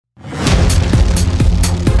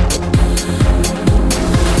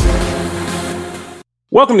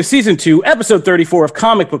Welcome to Season 2, Episode 34 of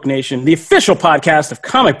Comic Book Nation, the official podcast of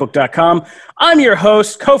comicbook.com. I'm your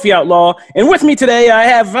host, Kofi Outlaw, and with me today I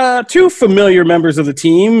have two familiar members of the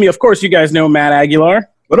team. Of course, you guys know Matt Aguilar.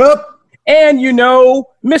 What up? And you know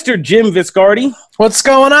Mr. Jim Viscardi. What's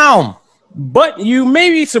going on? But you may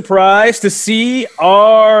be surprised to see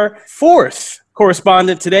our fourth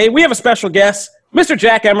correspondent today. We have a special guest. Mr.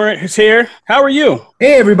 Jack Emmerich is here. How are you?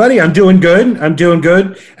 Hey, everybody. I'm doing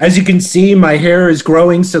good. As you can see, my hair is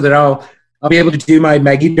growing so that I'll be able to do my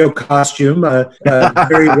Magneto costume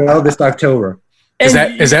very well this October. Is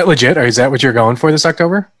that legit? Or is that what you're going for this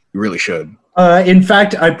October? You really should. In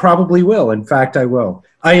fact, I probably will. I will.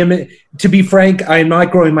 To be frank, I am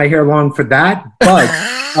not growing my hair long for that,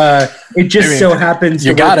 but it just so happens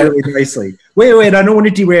to work really nicely. Wait, I don't want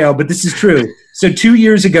to derail, but this is true. So 2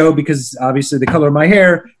 years ago, because obviously the color of my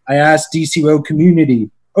hair, I asked DCO community,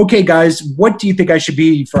 okay, guys, what do you think I should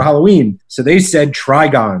be for Halloween? So they said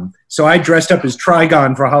Trigon. So I dressed up as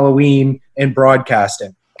Trigon for Halloween and broadcast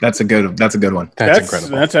it. That's a good one. That's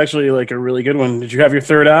incredible. That's actually like a really good one. Did you have your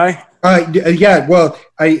third eye? Yeah. Well,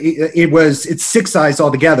 it's six eyes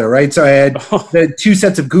altogether, right? So I had the two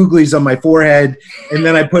sets of googlies on my forehead, and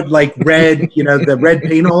then I put like red, the red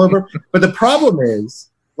paint all over. But the problem is,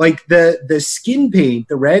 like the skin paint,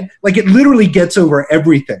 the red, like it literally gets over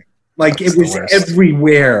everything. Like it was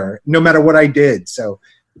everywhere, no matter what I did. So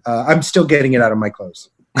I'm still getting it out of my clothes.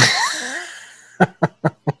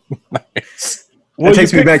 Nice. Well, it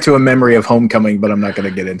takes me back to a memory of Homecoming, but I'm not going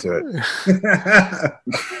to get into it.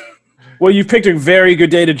 Well, you picked a very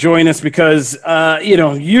good day to join us because,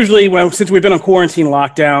 usually since we've been on quarantine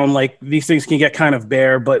lockdown, like these things can get kind of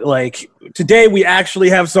bare. But like today, we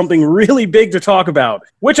actually have something really big to talk about,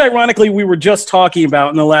 which ironically we were just talking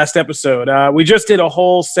about in the last episode. We just did a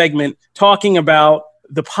whole segment talking about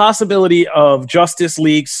the possibility of Justice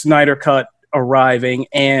League Snyder Cut arriving,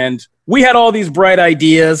 and we had all these bright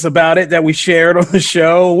ideas about it that we shared on the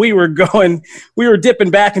show. We were dipping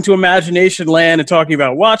back into imagination land and talking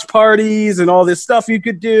about watch parties and all this stuff you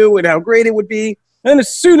could do and how great it would be. And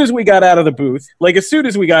as soon as we got out of the booth,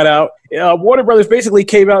 Warner Brothers basically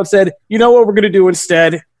came out and said, you know what we're going to do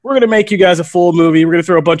instead? We're going to make you guys a full movie. We're going to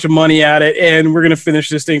throw a bunch of money at it, and we're going to finish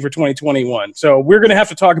this thing for 2021. So we're going to have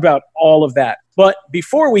to talk about all of that. But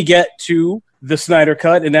before we get to the Snyder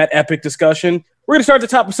Cut and that epic discussion, we're going to start at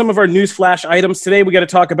the top with some of our news flash items. Today, we got to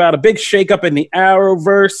talk about a big shakeup in the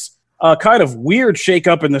Arrowverse, a kind of weird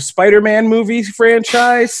shakeup in the Spider-Man movies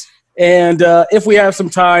franchise, and if we have some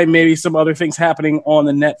time, maybe some other things happening on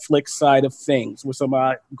the Netflix side of things with some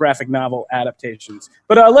graphic novel adaptations.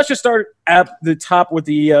 But let's just start at the top with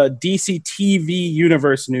the DC TV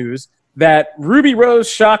universe news that Ruby Rose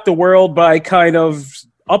shocked the world by kind of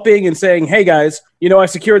upping and saying, hey guys, I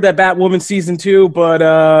secured that Batwoman season 2, but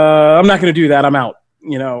I'm not going to do that. I'm out.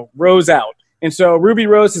 Rose out. And so Ruby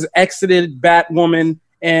Rose has exited Batwoman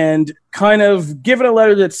and kind of given a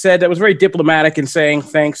letter that was very diplomatic in saying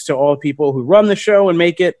thanks to all the people who run the show and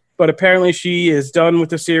make it. But apparently she is done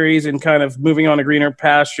with the series and kind of moving on to greener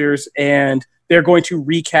pastures, and they're going to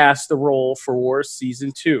recast the role for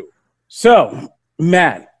season 2. So,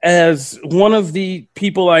 Matt, as one of the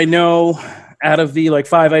people I know out of the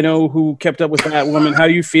five I know who kept up with Batwoman, how are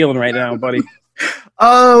you feeling right now, buddy?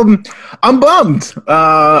 I'm bummed.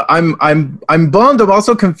 I'm bummed. I'm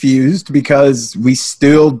also confused because we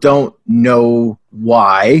still don't know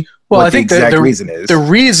why. Well, what I think the exact reason is. The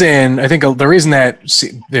reason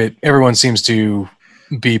that everyone seems to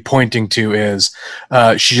be pointing to is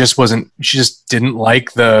she just didn't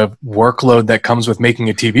like the workload that comes with making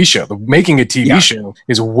a TV show. Making a TV show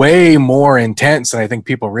is way more intense than I think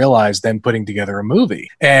people realize than putting together a movie.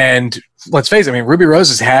 And let's face it, Ruby Rose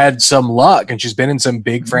has had some luck, and she's been in some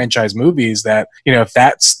big franchise movies that, if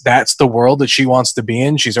that's the world that she wants to be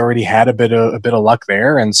in, she's already had a bit of luck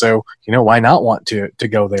there. And so, why not want to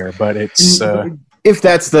go there? But it's if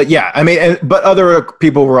that's but other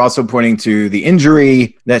people were also pointing to the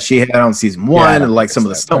injury that she had on season 1 and some of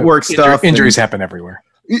the stunt work stuff. Injuries happen everywhere.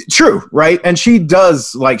 True, right? And she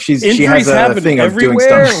does she has a thing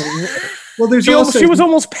everywhere. Of doing stuff. Well, she was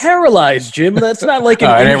almost paralyzed, Jim. That's not like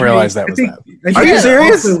I didn't realize that was that. Are you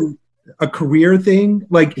serious? A career thing,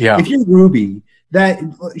 if you're Ruby, that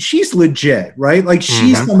she's legit, right?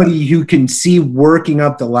 She's somebody who can see working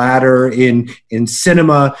up the ladder in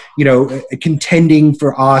cinema, contending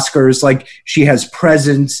for Oscars. She has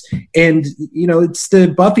presence, and it's the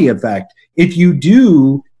Buffy effect. If you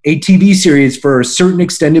do a TV series for a certain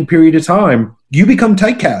extended period of time, you become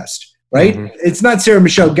typecast. Right? Mm-hmm. It's not Sarah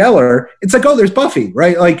Michelle Gellar. It's there's Buffy,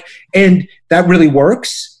 right? And that really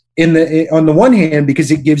works on the one hand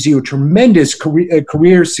because it gives you a tremendous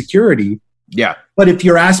career security. Yeah. But if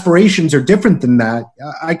your aspirations are different than that,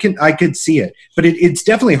 I could see it. But it's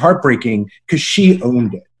definitely heartbreaking because she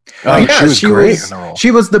owned it. Oh, yeah, she was great in the role.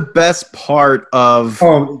 She was the best part of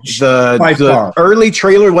the early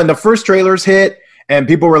trailer. When the first trailers hit and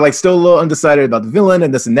people were like still a little undecided about the villain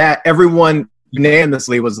and this and that, everyone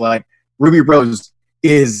unanimously was like, Ruby Rose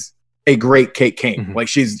is a great Kate Kane. Mm-hmm. Like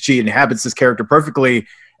she inhabits this character perfectly.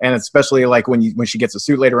 And especially like when she gets a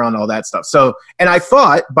suit later on, all that stuff. So, and I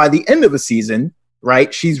thought by the end of the season,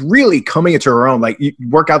 right, she's really coming into her own, like you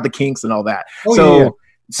work out the kinks and all that.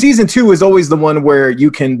 Season 2 is always the one where you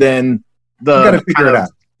can then you gotta figure it out.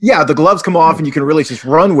 Yeah, the gloves come off and you can really just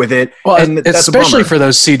run with it. Well, and especially for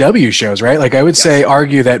those CW shows, right? Like I would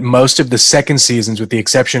argue that most of the second seasons, with the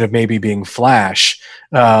exception of maybe being Flash,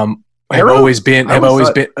 have always been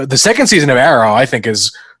the second season of Arrow, I think,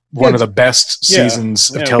 is one of the best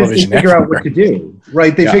seasons of television. They figure out what to do,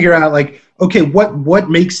 right? They figure out like, okay, what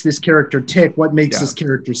makes this character tick? What makes this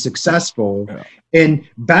character successful? Yeah. And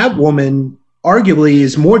Batwoman arguably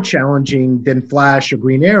is more challenging than Flash or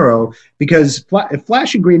Green Arrow because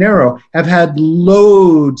Flash and Green Arrow have had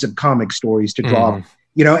loads of comic stories to draw.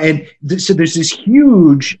 And so there's this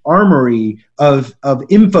huge armory of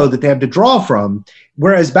info that they have to draw from,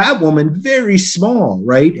 whereas Batwoman, very small,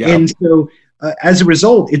 right? Yeah. And so as a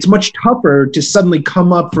result, it's much tougher to suddenly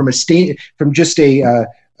come up from just a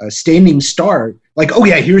standing start. Like, oh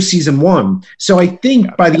yeah, here's season 1. So I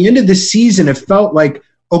think by the end of this season, it felt like,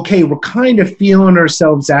 okay, we're kind of feeling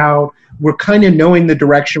ourselves out. We're kind of knowing the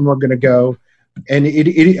direction we're going to go. And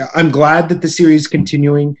I'm glad that the series is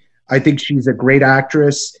continuing. I think she's a great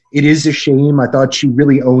actress. It is a shame. I thought she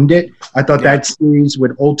really owned it. I thought that series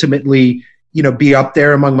would ultimately, be up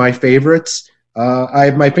there among my favorites. I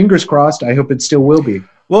have my fingers crossed. I hope it still will be.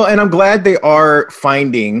 Well, and I'm glad they're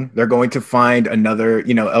going to find another,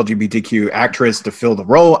 LGBTQ actress to fill the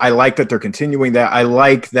role. I like that they're continuing that. I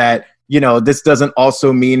like that, this doesn't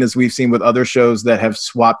also mean, as we've seen with other shows that have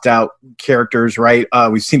swapped out characters, right?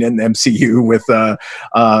 We've seen it in the MCU with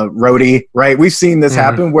Rhodey, right? We've seen this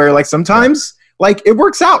happen where like sometimes like it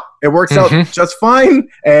works out. It works out just fine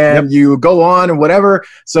and you go on and whatever.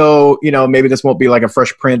 So, maybe this won't be like a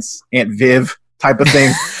Fresh Prince, Aunt Viv type of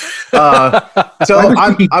thing. So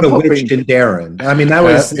I'm hoping and Darren. I mean, that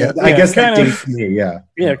was, I guess that did for me. Yeah.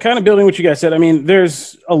 Kind of building what you guys said. I mean,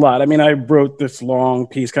 there's a lot. I mean, I wrote this long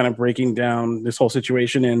piece kind of breaking down this whole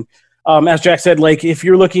situation. And as Jack said, like if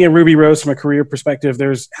you're looking at Ruby Rose from a career perspective,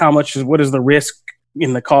 there's what is the risk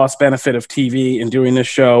in the cost benefit of TV in doing this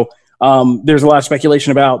show? There's a lot of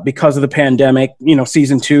speculation about because of the pandemic,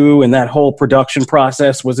 season 2 and that whole production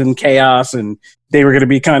process was in chaos and they were going to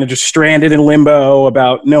be kind of just stranded in limbo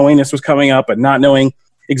about knowing this was coming up but not knowing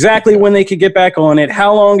exactly when they could get back on it,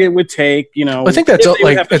 how long it would take, I think that's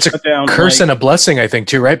it's a curse and a blessing, I think,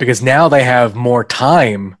 too, right? Because now they have more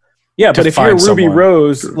time. Yeah, but if you're Ruby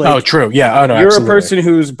Rose, true. Yeah, you're absolutely. A person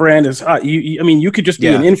whose brand is hot. You could just be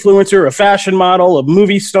an influencer, a fashion model, a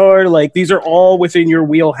movie star. Like these are all within your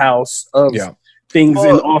wheelhouse of things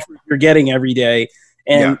and offers you're getting every day.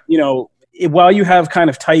 And while you have kind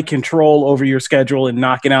of tight control over your schedule and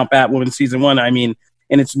knocking out Batwoman season 1, I mean,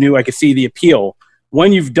 and it's new, I could see the appeal.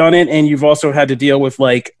 When you've done it, and you've also had to deal with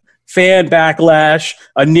like fan backlash,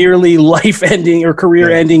 a nearly life-ending or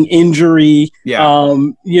career-ending injury.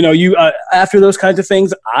 After those kinds of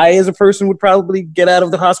things, I, as a person, would probably get out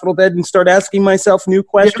of the hospital bed and start asking myself new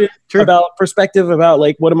questions about perspective, about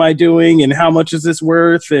like, what am I doing and how much is this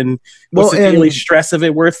worth, and what's the daily stress of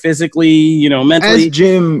it worth physically, mentally. As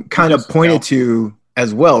Jim kind of pointed to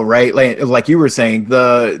as well, right? Like you were saying,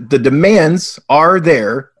 the demands are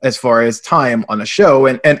there as far as time on a show.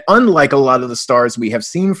 And unlike a lot of the stars we have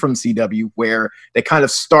seen from CW, where they kind of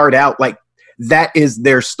start out like that is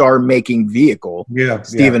their star making vehicle. Yeah.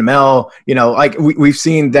 Stephen Amell, like we've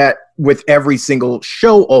seen that with every single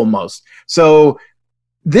show almost. So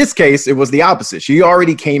this case, it was the opposite. She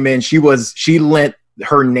already came in. She lent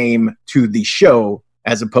her name to the show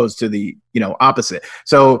as opposed to the, opposite.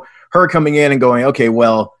 So her coming in and going, okay,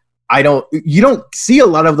 well, you don't see a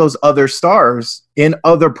lot of those other stars in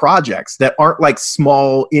other projects that aren't like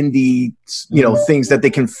small indie, things that they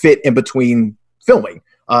can fit in between filming,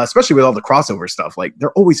 especially with all the crossover stuff. Like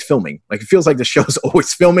they're always filming. Like it feels like the show's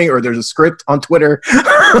always filming or there's a script on Twitter.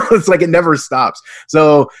 It's like it never stops.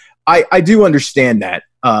 So I do understand that.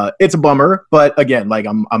 It's a bummer, but again, like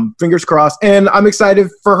I'm fingers crossed, and I'm excited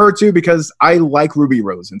for her too because I like Ruby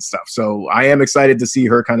Rose and stuff. So I am excited to see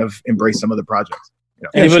her kind of embrace some of the projects.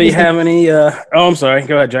 Anybody have any? I'm sorry.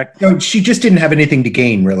 Go ahead, Jack. No, she just didn't have anything to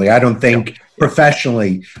gain, really. I don't think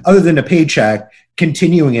professionally, other than a paycheck,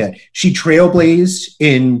 continuing it. She trailblazed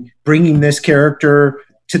in bringing this character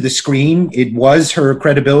to the screen. It was her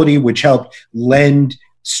credibility which helped lend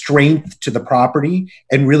strength to the property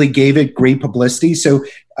and really gave it great publicity. So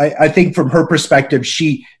I think from her perspective,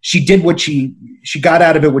 she did what she got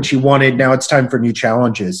out of it what she wanted. Now it's time for new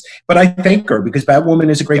challenges. But I thank her because Batwoman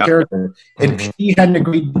is a great character. And if she hadn't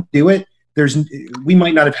agreed to do it, we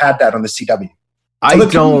might not have had that on the CW. I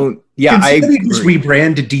just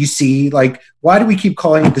rebrand to DC. Like, why do we keep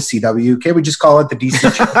calling it the CW? Can't we just call it the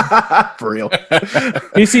DC? For real.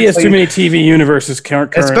 DC has too many TV universes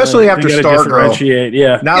currently. Especially after Stargirl.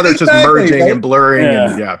 Yeah. Now they're just merging and blurring.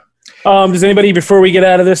 Yeah. Does anybody, before we get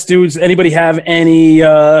out of this, anybody have any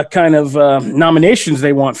kind of nominations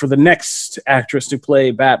they want for the next actress to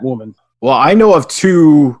play Batwoman? Well, I know of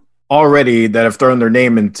two already that have thrown their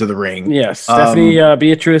name into the ring. Yes, Stephanie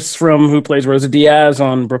Beatrice who plays Rosa Diaz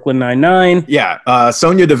on Brooklyn Nine-Nine. Yeah,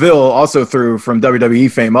 Sonya Deville also from WWE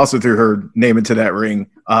fame threw her name into that ring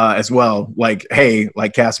as well. Like, hey,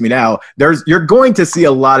 cast me now. You're going to see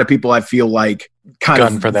a lot of people, I feel like, kind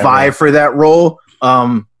of vie for that role.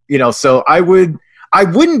 So I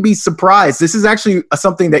wouldn't be surprised. This is actually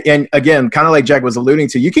something that, and again, kind of like Jack was alluding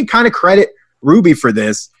to, you can kind of credit Ruby for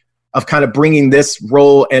this, of kind of bringing this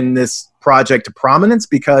role and this project to prominence,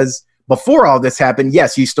 because before all this happened,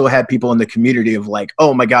 yes, you still had people in the community of like,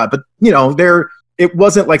 oh my God, but it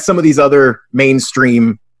wasn't like some of these other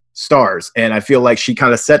mainstream stars. And I feel like she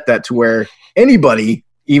kind of set that to where anybody,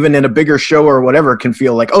 even in a bigger show or whatever, can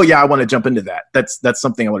feel like, oh yeah, I want to jump into that. That's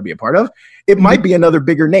something I want to be a part of. It might be another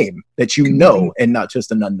bigger name that and not just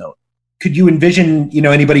an unknown. Could you envision,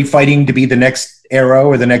 anybody fighting to be the next Arrow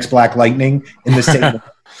or the next Black Lightning in the same?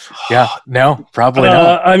 Yeah, no, probably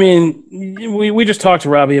not. I mean, we just talked to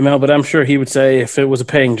Robbie Amell, but I'm sure he would say if it was a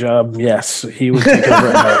paying job, yes, he would take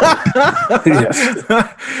over. Yes.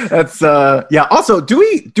 That's Also, do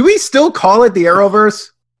we still call it the Arrowverse?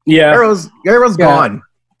 Yeah, Arrow's gone.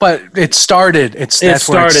 But it started. That's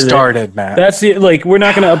where it started, Matt. That's we're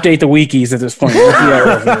not going to update the wikis at this point.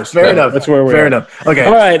 Fair enough. That's where we're Fair enough. Okay.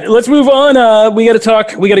 All right, let's move on. We got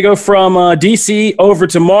to go from DC over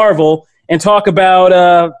to Marvel and talk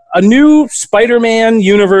about a new Spider-Man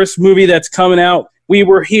universe movie that's coming out. We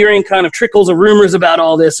were hearing kind of trickles of rumors about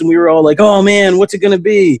all this, and we were all like, oh man, what's it going to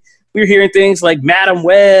be? We were hearing things like Madam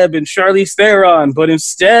Web and Charlize Theron, but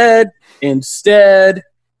instead,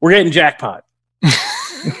 we're getting Jackpot.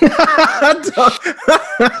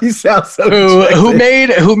 You sound so who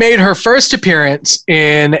made her first appearance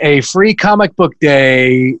in a free comic book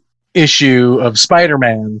day issue of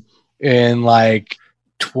Spider-Man in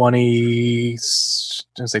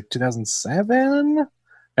 2007.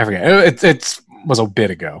 I forget. It was a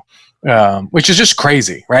bit ago, which is just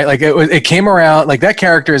crazy, right? Like it came around. Like that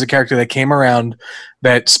character is a character that came around,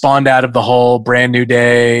 that spawned out of the whole Brand New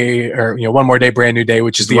Day, or One More Day, Brand New Day,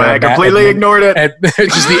 which is the era I completely ignored it.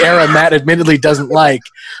 Which is the era Matt admittedly doesn't like.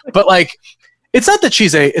 But it's not that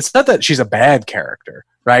she's a bad character,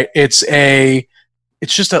 right? It's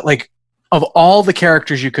just of all the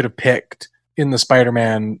characters you could have picked in the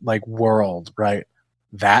Spider-Man world, right?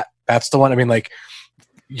 That's the one. I mean,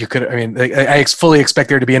 you could. I mean, I fully expect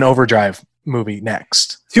there to be an Overdrive movie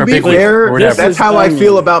next. To be fair, that's how I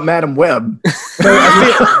feel about Madam Web.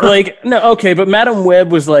 But Madam Web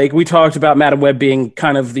was we talked about Madam Web being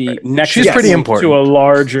kind of the next. She's pretty important to a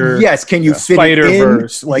larger. Yes, can you fit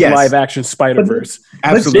Spider-Verse, live action Spider-Verse?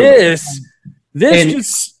 Absolutely. This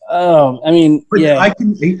just. I'm going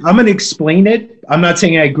to explain it. I'm not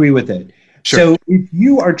saying I agree with it. Sure. So if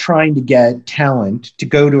you are trying to get talent to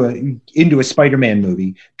go into a Spider-Man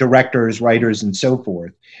movie, directors, writers, and so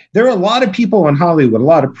forth, there are a lot of people in Hollywood, a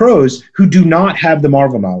lot of pros who do not have the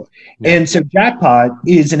Marvel knowledge. Yeah. And so Jackpot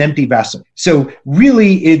is an empty vessel. So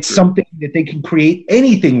really it's something that they can create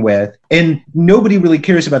anything with, and nobody really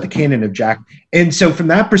cares about the canon of Jack. And so from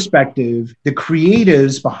that perspective, the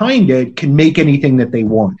creatives behind it can make anything that they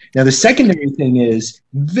want. Now, the secondary thing is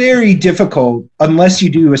very difficult, unless you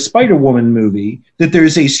do a Spider-Woman movie, that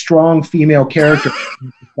there's a strong female character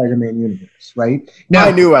in the Spider-Man universe, right? Now,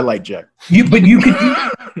 I knew I liked Jack. You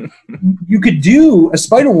could do a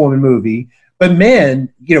Spider-Woman movie, but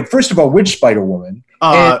man, first of all, which Spider-Woman?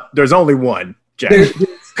 There's only one, Jack.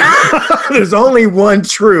 There's only one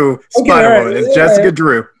true Spider-Woman. It's Jessica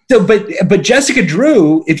Drew. So, but Jessica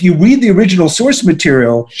Drew, if you read the original source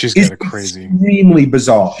material, she's is crazy, extremely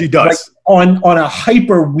bizarre. She does on a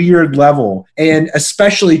hyper weird level, and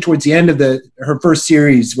especially towards the end of her first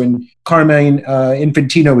series when Carmine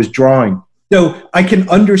Infantino was drawing. So I can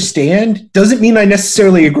understand. Doesn't mean I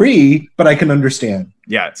necessarily agree, but I can understand.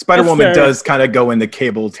 Yeah, Spider-Woman does kind of go in the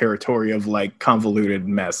Cable territory of convoluted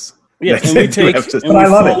mess. Yeah, and we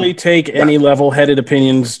fully take any level-headed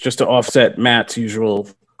opinions just to offset Matt's usual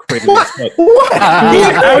created this. But,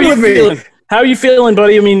 How are you feeling? How are you feeling,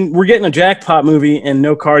 buddy? I mean, we're getting a jackpot movie and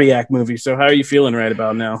no cardiac movie. So how are you feeling right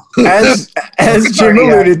about now? As Jim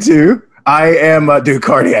alluded to, I am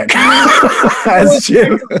cardiac. As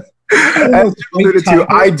Jim alluded to,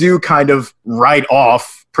 I do kind of write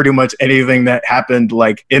off pretty much anything that happened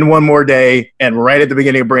like in One More Day and right at the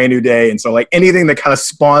beginning of Brand New Day. And so like anything that kind of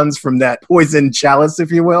spawns from that poison chalice,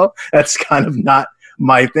 if you will, that's kind of not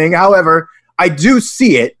my thing. However, I do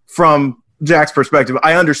see it from Jack's perspective.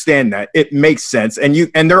 I understand that. It makes sense. And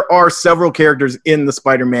there are several characters in the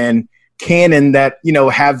Spider-Man canon that, you know,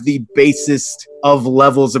 have the basest of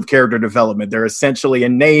levels of character development. They're essentially a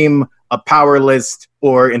name, a power list,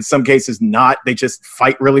 or in some cases not. They just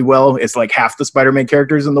fight really well. It's like half the Spider-Man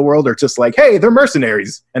characters in the world are just like, hey, they're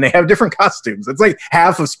mercenaries and they have different costumes. It's like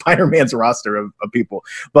half of Spider-Man's roster of people.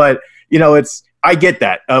 But, you know, I get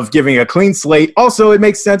that of giving a clean slate. Also, it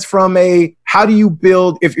makes sense from how do you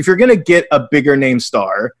build, if you're going to get a bigger name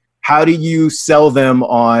star, how do you sell them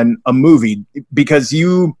on a movie? Because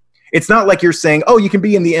it's not like you're saying, oh, you can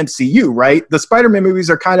be in the MCU, right? The Spider-Man movies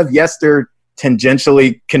are kind of, yes, they're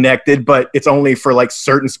tangentially connected, but it's only for like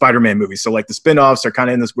certain Spider-Man movies. So like the spin-offs are kind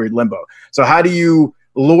of in this weird limbo. So how do you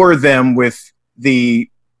lure them with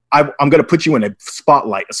I'm going to put you in a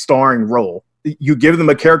spotlight, a starring role. You give them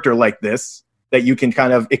a character like this that you can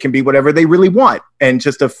it can be whatever they really want and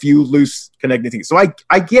just a few loose connecting things. So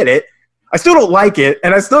I get it. I still don't like it,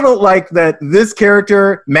 and I still don't like that this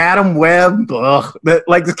character, Madam Web, that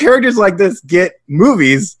like the characters like this get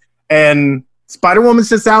movies, and Spider-Woman's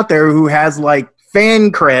just out there who has like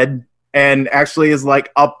fan cred and actually is like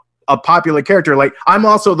a popular character. Like I'm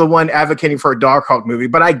also the one advocating for a Darkhawk movie,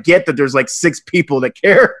 but I get that there's like 6 people that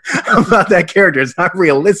care about that character. It's not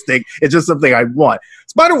realistic. It's just something I want.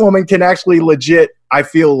 Spider-Woman can actually legit, I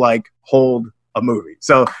feel like, hold a movie.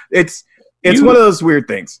 So it's one of those weird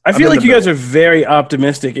things. I feel like you guys are very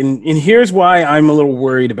optimistic, and here's why I'm a little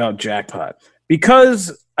worried about Jackpot.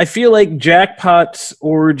 Because I feel like Jackpot's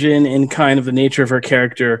origin and kind of the nature of her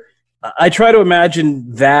character, I try to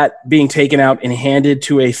imagine that being taken out and handed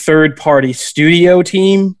to a third-party studio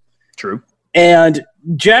team. True. And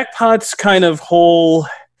Jackpot's kind of whole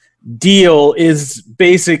deal is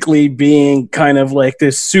basically being kind of like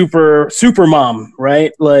this super mom,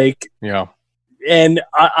 right? Like, yeah. And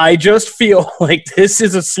I just feel like this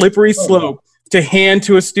is a slippery slope to hand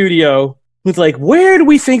to a studio who's like, where do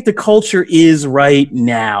we think the culture is right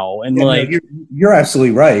now? And you're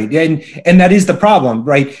absolutely right. And that is the problem,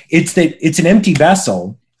 right? It's an empty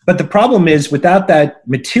vessel. But the problem is without that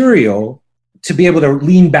material to be able to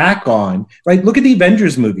lean back on, right? Look at the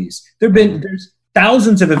Avengers movies. There's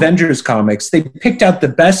thousands of Avengers comics. They picked out the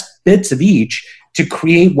best bits of each to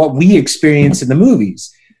create what we experience in the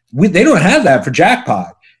movies. They don't have that for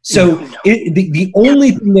Jackpot. So the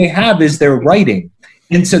only thing they have is their writing.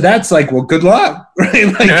 And so that's like, well, good luck. Right?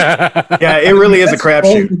 Like, yeah, it really is a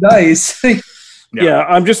crapshoot. Nice. Yeah,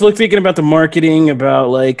 I'm just thinking about the marketing about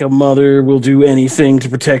like a mother will do anything to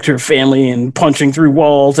protect her family and punching through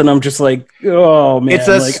walls. And I'm just like, oh, man. It's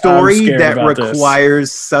a story that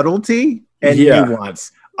requires subtlety and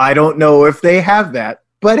nuance. I don't know if they have that.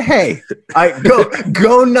 But hey, I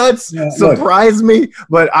go nuts, surprise me.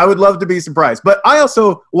 But I would love to be surprised. But I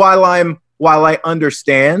also, while I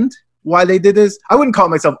understand why they did this, I wouldn't call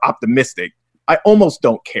myself optimistic. I almost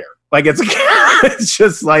don't care. Like it's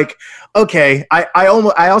just like, okay. I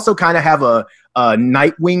also kind of have a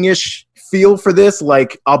Nightwing-ish feel for this.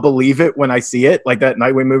 Like I'll believe it when I see it. Like that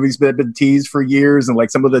Nightwing movie's been teased for years, and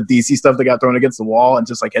like some of the DC stuff that got thrown against the wall and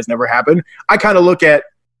just like has never happened. I kind of look at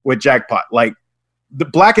with Jackpot like. The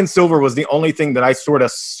Black and Silver was the only thing that I sort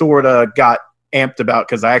of got amped about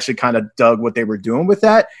because I actually kind of dug what they were doing with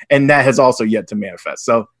that, and that has also yet to manifest.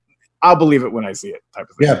 So I'll believe it when I see it, type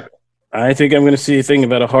of thing. Yeah, I think I'm going to see a thing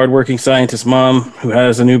about a hardworking scientist mom who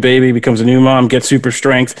has a new baby, becomes a new mom, gets super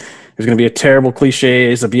strength. There's going to be a terrible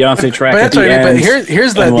cliche, it's a Beyonce track at the end. But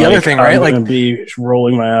here's the other thing, right? I'm going to be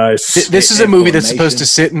rolling my eyes. This is a movie that's supposed to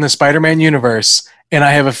sit in the Spider-Man universe, and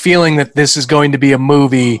I have a feeling that this is going to be a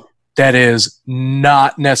movie that is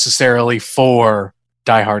not necessarily for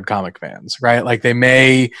diehard comic fans, right? Like they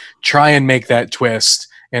may try and make that twist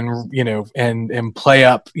and, you know, and play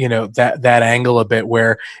up, you know, that angle a bit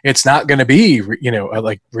where it's not going to be, you know,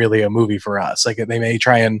 like really a movie for us. Like they may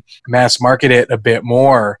try and mass market it a bit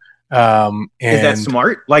more. Is that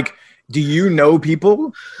smart? Like, do you know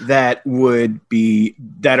people that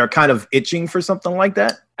are kind of itching for something like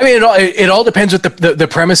that? I mean, it all depends with the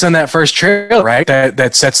premise on that first trailer, right?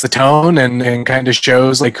 That sets the tone and kind of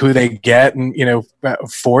shows like who they get and, you know,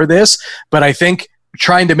 for this. But I think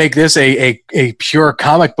trying to make this a pure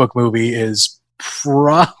comic book movie is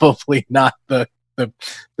probably not the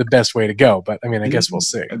best way to go. But I mean, I guess we'll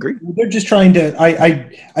see. Agree. They're just trying to.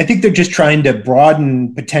 I think they're just trying to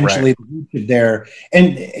broaden potentially the reach of their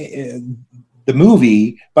the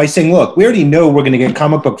movie by saying, look, we already know we're going to get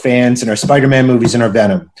comic book fans in our Spider-Man movies and our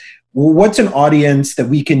Venom. Well, what's an audience that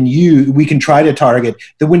we can try to target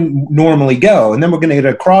that wouldn't normally go? And then we're going to get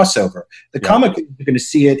a crossover. The comic fans are going to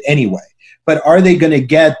see it anyway. But are they going to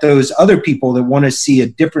get those other people that want to see a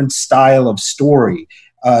different style of story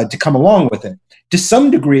to come along with it? To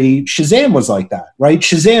some degree, Shazam was like that, right?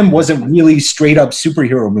 Shazam wasn't really straight up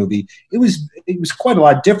superhero movie. It was quite a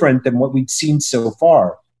lot different than what we'd seen so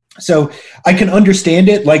far. So I can understand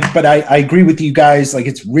it, but I agree with you guys.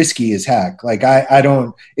 It's risky as heck. I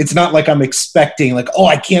don't. It's not like I'm expecting.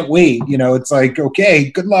 I can't wait. It's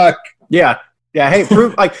okay, good luck. Yeah. Hey,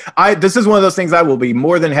 this is one of those things I will be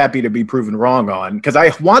more than happy to be proven wrong on, because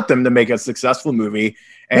I want them to make a successful movie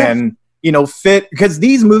and fit, because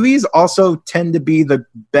these movies also tend to be the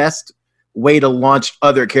best way to launch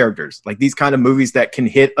other characters. These kind of movies that can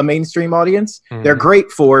hit a mainstream audience, they're great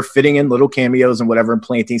for fitting in little cameos and whatever, and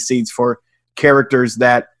planting seeds for characters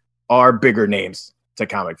that are bigger names to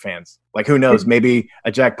comic fans. Who knows, maybe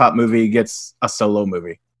a Jackpot movie gets a solo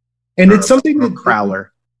movie, and it's something that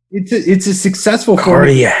Crowler. It's a successful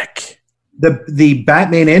Cardiac. The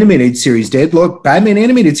Batman animated series did. Look, Batman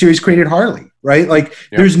animated series created Harley, right?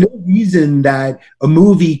 There's no reason that a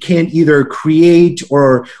movie can't either create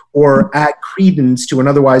or add credence to an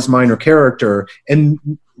otherwise minor character and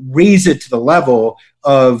raise it to the level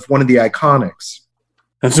of one of the iconics.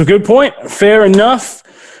 That's a good point. Fair enough.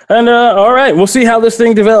 And all right, we'll see how this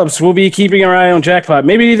thing develops. We'll be keeping our eye on Jackpot.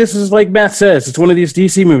 Maybe this is like Matt says. It's one of these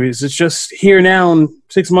DC movies. It's just here now. In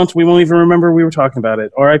 6 months, we won't even remember we were talking about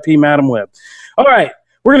it. R.I.P. Madam Web. All right,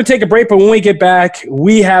 we're going to take a break, but when we get back,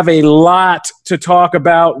 we have a lot to talk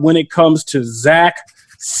about when it comes to Zack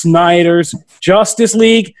Snyder's Justice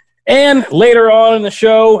League. And later on in the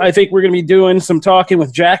show, I think we're going to be doing some talking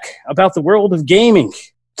with Jack about the world of gaming.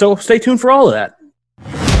 So stay tuned for all of that.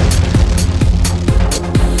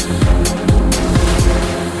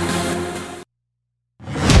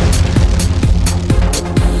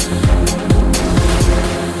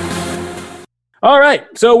 All right,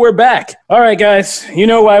 so we're back. All right, guys, you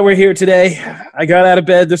know why we're here today. I got out of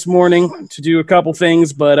bed this morning to do a couple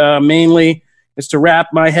things, but mainly is to wrap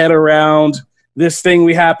my head around this thing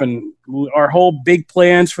we happened. Our whole big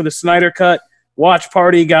plans for the Snyder Cut watch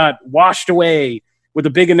party got washed away with a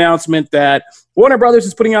big announcement that Warner Brothers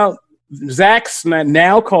is putting out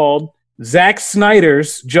now called Zack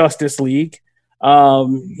Snyder's Justice League.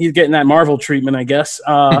 He's getting that Marvel treatment, I guess.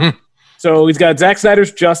 So he's got Zack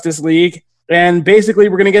Snyder's Justice League. And basically,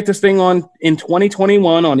 we're going to get this thing on in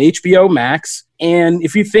 2021 on HBO Max. And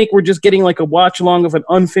if you think we're just getting a watch along of an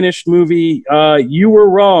unfinished movie, you were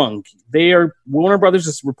wrong. Warner Brothers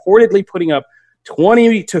is reportedly putting up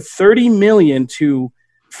 $20 to $30 million to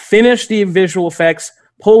finish the visual effects,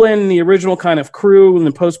 pull in the original kind of crew and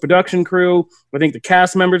the post-production crew. I think the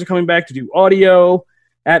cast members are coming back to do audio.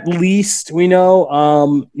 At least we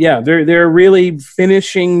know. They're really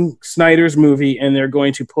finishing Snyder's movie, and they're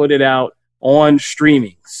going to put it out on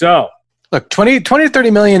streaming. So look, 20 to 30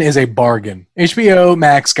 million is a bargain. HBO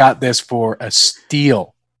Max got this for a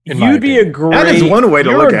steal. You'd be a great. That is one way to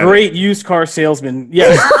look at it. You're a great used car salesman.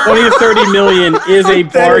 Yes, 20 to 30 million is a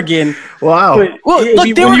bargain. Wow. Well,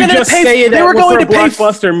 look, they were going to pay. They were going to pay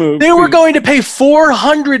blockbuster move. They were going to pay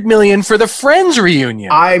 $400 million for the Friends reunion.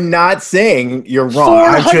 I'm not saying you're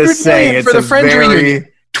wrong. I'm just saying it's for the Friends reunion.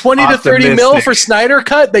 20 to 30 mil for Snyder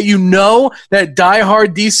Cut that that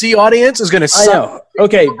diehard DC audience is going to suck.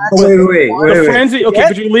 Okay. Wait. Okay,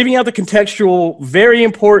 but you're leaving out the contextual, very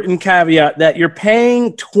important caveat that you're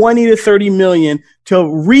paying 20 to 30 million to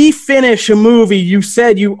refinish a movie you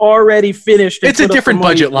said you already finished. It's a different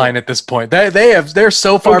budget line at this point. They're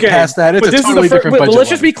so far past that. It's a totally different budget line. Let's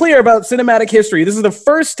just be clear about cinematic history. This is the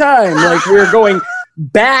first time we're going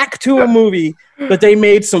back to a movie that they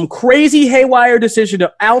made some crazy haywire decision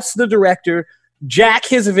to oust the director, jack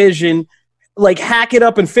his vision, hack it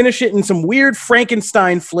up and finish it in some weird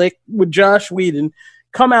Frankenstein flick with Josh Whedon,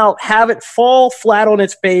 come out, have it fall flat on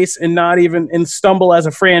its face and stumble as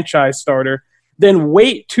a franchise starter, then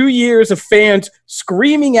wait 2 years of fans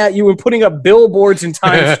screaming at you and putting up billboards in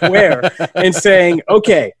Times Square and saying,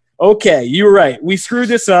 okay, you're right. We screwed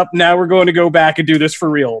this up. Now we're going to go back and do this for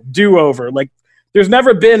real. Do over. There's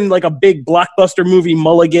never been a big blockbuster movie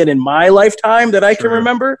mulligan in my lifetime that I can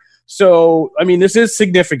remember. So, I mean, this is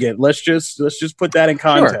significant. Let's just put that in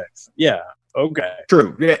context. Sure. Yeah. Okay.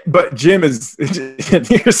 True. Yeah, but Jim you're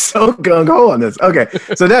so gung-ho on this. Okay.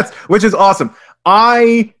 So which is awesome.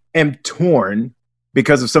 I am torn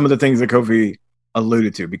because of some of the things that Kofi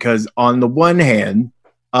alluded to. Because on the one hand,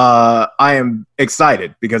 I am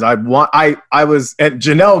excited because I was, and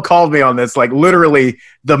Janelle called me on this, like literally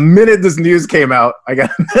the minute this news came out, I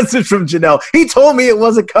got a message from Janelle. He told me it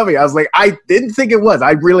wasn't coming. I was like, I didn't think it was.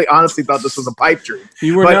 I really honestly thought this was a pipe dream.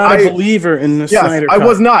 You were not a believer in the Snyder Cut. I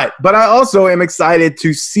was not, but I also am excited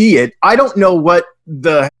to see it. I don't know what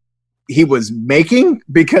he was making,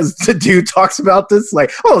 because the dude talks about this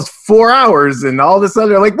like, oh, it's 4 hours and all this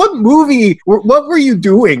other, like, what movie, what were you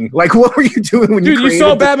doing? Like, what were you doing when you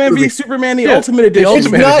saw Batman v Superman, the Ultimate Edition? The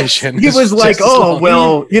Ultimate Edition. He was like, oh,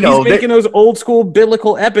 well, you know. He's making those old school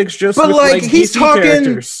biblical epics just with like he's DC talking,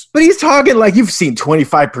 characters. But he's talking like, you've seen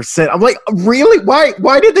 25%. I'm like, really?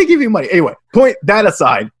 Why did they give you money? Anyway, point that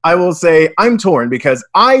aside, I will say I'm torn because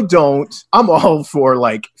I'm all for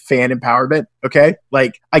like fan empowerment. Okay.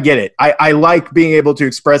 Like I get it. I like being able to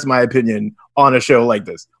express my opinion on a show like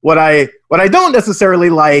this. What I don't necessarily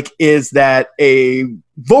like is that a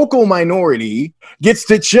vocal minority gets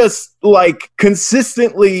to just like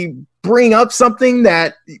consistently bring up something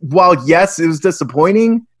that, while yes, it was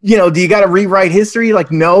disappointing, you know, do you got to rewrite history?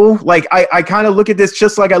 Like, no. Like, I kind of look at this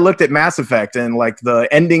just like I looked at Mass Effect and like the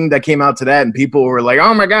ending that came out to that, and people were like,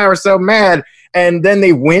 oh my God, we're so mad. And then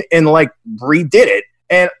they went and like redid it.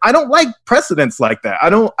 And I don't like precedents like that. I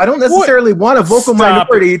don't necessarily want a vocal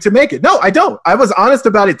minority to make it. No, I don't. I was honest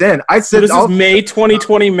about it then. I said, so this is May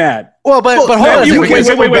 2020, Matt. Well, but hold on. You can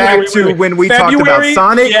go back to when we talked about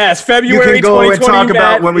Sonic. Yes, February. You can go and talk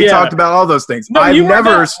about when we talked about all those things. No, I've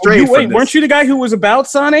never strayed from this. Weren't you the guy who was about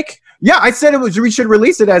Sonic? Yeah, I said we should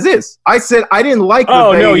release it as is. I said I didn't like.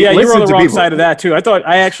 Oh no, yeah, you were on the wrong side of that too. I thought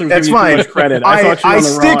I actually gave you too much credit. I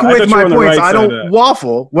stick with my points. I don't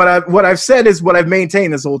waffle. What I've said is what I've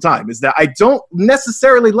maintained this whole time is that I don't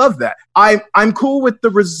necessarily love that. I'm cool with the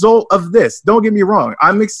result of this. Don't get me wrong.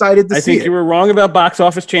 I'm excited to see it. I think you were wrong about Box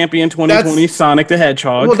Office Champion 2020 Sonic the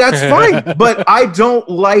Hedgehog. Well, that's fine, but I don't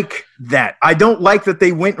like that. I don't like that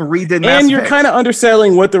they went and redid Mass And you're kind of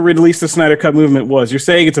underselling what the release the Snyder Cut movement was. You're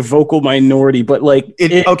saying it's a vocal minority, but like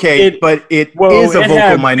it is a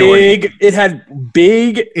vocal minority. It had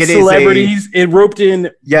big celebrities. It roped in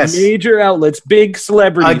major outlets, big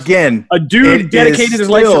celebrities. Again, a dude dedicated his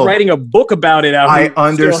life to writing a book about it. I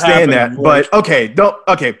understand that, but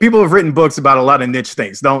people have written books about a lot of niche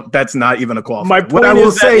things. That's not even a qualifier. My point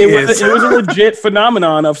is it was a legit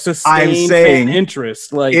phenomenon of sustained fan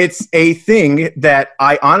interest. Like, it's a thing that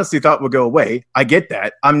I honestly thought would go away. I get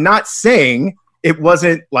that. I'm not saying it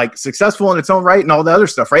wasn't like successful in its own right and all the other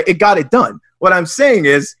stuff, right? It got it done. What I'm saying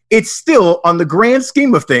is it's still, on the grand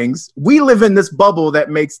scheme of things, we live in this bubble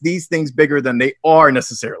that makes these things bigger than they are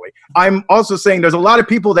necessarily. I'm also saying there's a lot of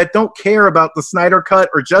people that don't care about the Snyder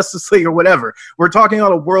Cut or Justice League or whatever. We're talking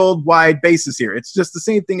on a worldwide basis here. It's just the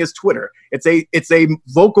same thing as Twitter. It's a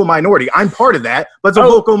vocal minority. I'm part of that, but it's a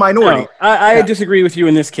vocal minority. No, I disagree with you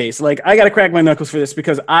in this case. Like, I got to crack my knuckles for this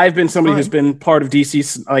because I've been somebody who's been part of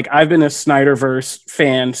DC. Like, I've been a Snyderverse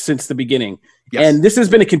fan since the beginning. Yes. And this has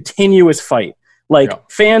been a continuous fight.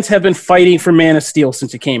 Fans have been fighting for Man of Steel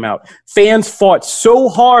since it came out. Fans fought so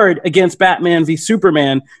hard against Batman v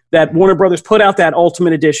Superman that Warner Brothers put out that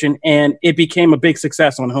Ultimate Edition, and it became a big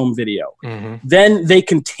success on home video. Mm-hmm. Then they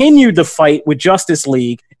continued the fight with Justice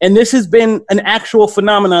League, and this has been an actual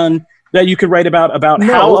phenomenon that you could write about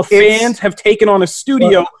how fans have taken on a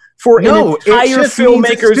studio for an entire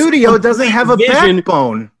filmmaker's studio doesn't have a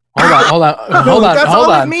backbone. Hold on. That's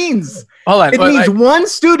all it means. Hold on. It means one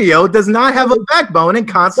studio does not have a backbone and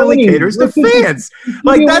constantly caters to fans.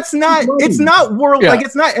 Like, that's not, it's not world, like,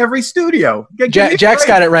 it's not every studio. Jack's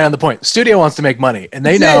got it right on the point. The studio wants to make money, and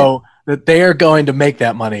they know that they are going to make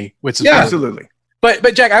that money. Absolutely.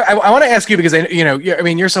 But Jack, I want to ask you, because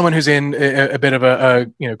you're someone who's in a bit of a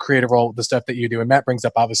creative role with the stuff that you do, and Matt brings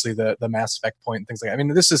up obviously the Mass Effect point and things like that. I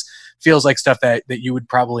mean, this feels like stuff that you would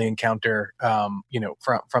probably encounter,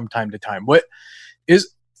 from time to time.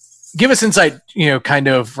 Give us insight, kind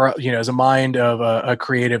of, as a mind of a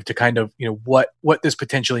creative, to kind of, what this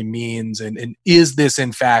potentially means, and is this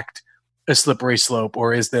in fact a slippery slope,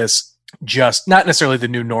 or is this just not necessarily the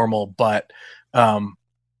new normal, but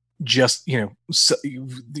just,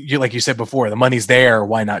 like you said before, the money's there,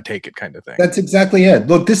 why not take it, kind of thing. That's exactly it.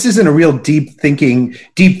 Look, this isn't a real deep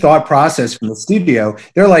thought process from the studio.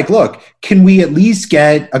 They're like, look, can we at least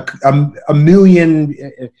get a million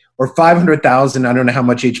or 500,000? I don't know how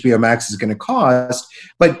much HBO Max is going to cost,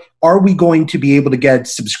 but are we going to be able to get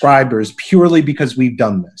subscribers purely because we've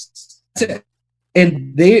done this? That's it.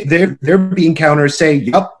 And they're being counter say,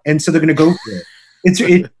 yep, and so they're going to go for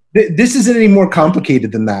it. This isn't any more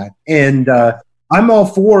complicated than that. And I'm all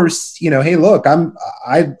for, hey, look,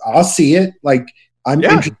 I'll see it. Like, I'm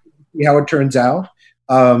interested to see how it turns out.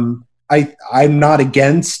 I'm not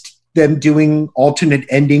against them doing alternate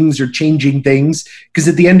endings or changing things, because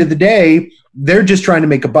at the end of the day, they're just trying to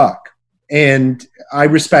make a buck. And I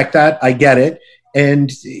respect that. I get it.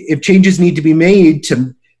 And if changes need to be made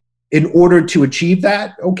in order to achieve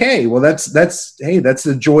that, okay, well, that's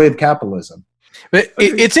the joy of capitalism. But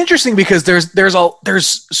it's interesting because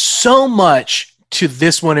there's so much to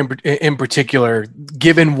this one in particular,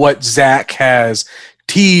 given what Zack has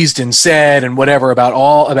teased and said and whatever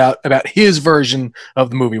about his version of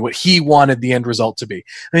the movie, what he wanted the end result to be.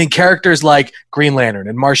 I mean, characters like Green Lantern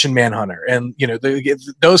and Martian Manhunter, and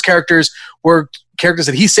those characters were characters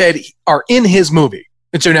that he said are in his movie,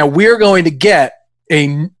 and so now we're going to get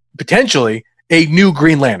potentially a new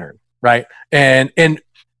Green Lantern, right? And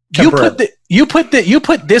you put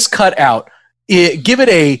this cut out, give it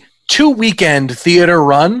a 2-weekend theater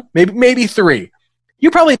run, maybe 3. You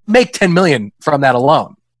probably make $10 million from that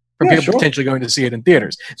alone, from people potentially going to see it in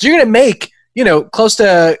theaters. So you're going to make, close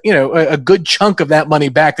to, a good chunk of that money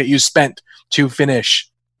back that you spent to finish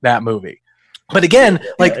that movie. But again,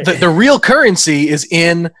 like the real currency is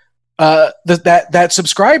in that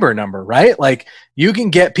subscriber number, right? Like, you can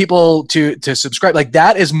get people to subscribe. Like,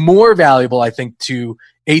 that is more valuable, I think, to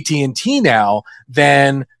AT&T now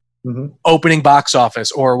than opening box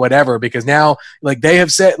office or whatever, because now, like, they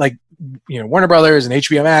have said, like, Warner Brothers and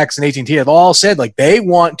HBO Max and AT&T have all said, like, they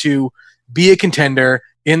want to be a contender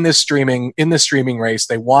in this streaming race.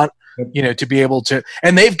 They want to be able to,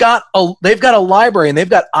 and they've got a library and they've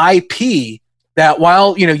got IP that,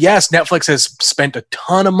 while yes, Netflix has spent a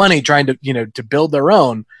ton of money trying to build their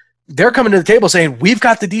own, they're coming to the table saying, we've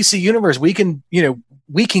got the DC universe, we can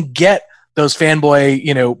get those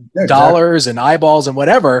fanboy dollars and eyeballs and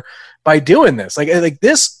whatever by doing this. Like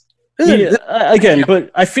this. Again, but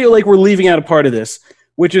I feel like we're leaving out a part of this,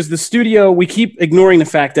 which is the studio. We keep ignoring the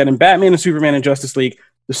fact that in Batman and Superman and Justice League,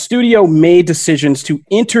 the studio made decisions to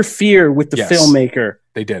interfere with the filmmaker.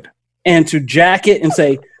 They did. And to jack it and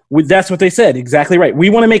say, that's what they said. Exactly right. We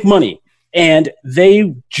want to make money. And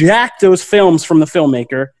they jacked those films from the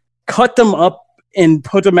filmmaker, cut them up, and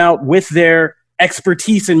put them out with their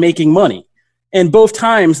expertise in making money. And both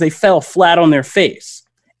times they fell flat on their face.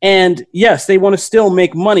 And yes, they want to still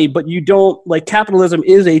make money, but you don't, like, capitalism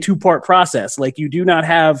is a 2-part process. Like, you do not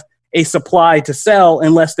have a supply to sell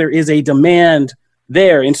unless there is a demand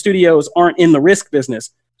there, and studios aren't in the risk business.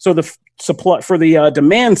 So the supply for the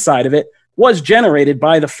demand side of it was generated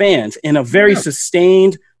by the fans in a very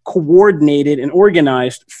sustained, coordinated, and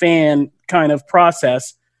organized fan kind of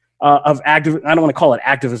process of active. I don't want to call it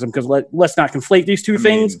activism, because let's not conflate these two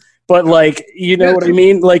things, but, like, what I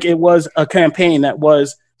mean? Like, it was a campaign that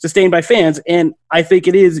was sustained by fans, and I think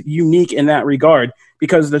it is unique in that regard,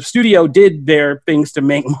 because the studio did their things to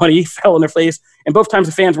make money, fell in their face, and both times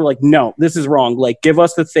the fans were like, no, this is wrong. Like, give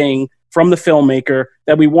us the thing from the filmmaker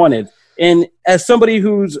that we wanted. And as somebody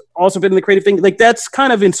who's also been in the creative thing, like, that's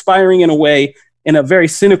kind of inspiring in a way, in a very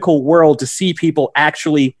cynical world, to see people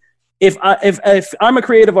actually, if I'm a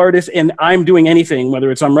creative artist and I'm doing anything, whether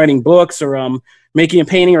it's I'm writing books or I'm making a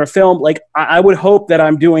painting or a film, like, I would hope that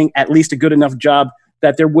I'm doing at least a good enough job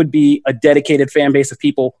that there would be a dedicated fan base of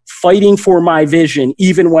people fighting for my vision,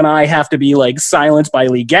 even when I have to be, like, silenced by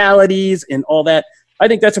legalities and all that. I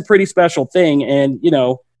think that's a pretty special thing. And,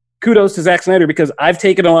 kudos to Zack Snyder, because I've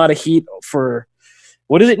taken a lot of heat for,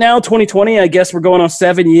 what is it now, 2020? I guess we're going on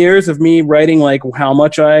 7 years of me writing, like, how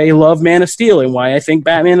much I love Man of Steel and why I think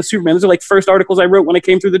Batman and Superman. Those are, like, first articles I wrote when I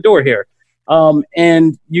came through the door here.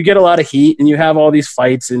 And you get a lot of heat and you have all these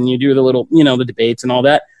fights and you do the little, the debates and all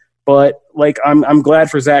that. But, like, I'm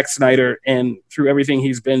glad for Zack Snyder, and through everything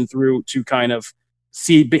he's been through, to kind of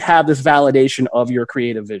have this validation of your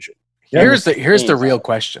creative vision. Here's the real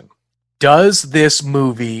question. Does this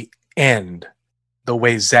movie end the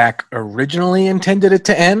way Zack originally intended it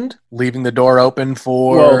to end, leaving the door open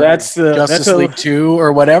for Justice League 2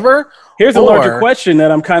 or whatever? Here's a larger question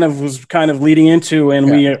that was leading into,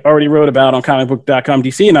 and we already wrote about on comicbook.com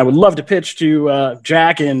DC, and I would love to pitch to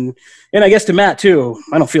Jack and I guess to Matt too.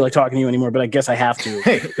 I don't feel like talking to you anymore, but I guess I have to,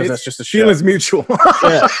 because that's just a show. Feelings mutual.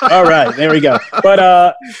 Yeah. All right, there we go.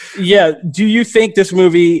 But do you think this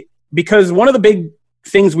movie, because one of the big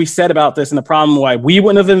things we said about this and the problem why we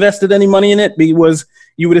wouldn't have invested any money in it was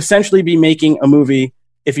you would essentially be making a movie,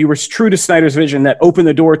 if you were true to Snyder's vision, that opened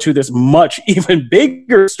the door to this much even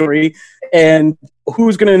bigger story, and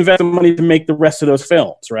who's going to invest the money to make the rest of those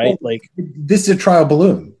films, right? Like, this is a trial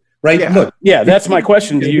balloon, right? Yeah. Look, that's my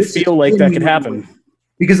question. Do you feel like that could happen?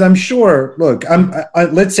 Because I'm sure, look,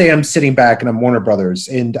 let's say I'm sitting back and I'm Warner Brothers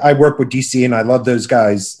and I work with DC and I love those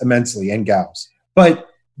guys immensely and gals. But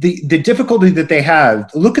the difficulty that they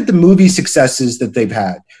have, look at the movie successes that they've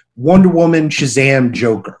had. Wonder Woman, Shazam,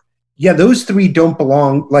 Joker. Yeah, those three don't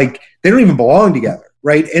belong, like they don't even belong together,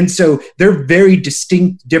 right? And so they're very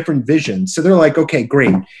distinct, different visions. So they're like, okay,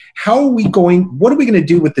 great. What are we going to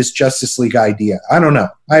do with this Justice League idea? I don't know.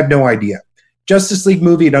 I have no idea. Justice League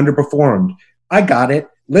movie, it underperformed. I got it.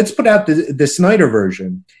 Let's put out the Snyder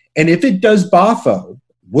version. And if it does boffo,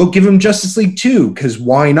 we'll give him Justice League 2, because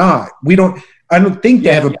why not? I don't think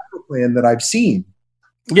they have a battle plan that I've seen.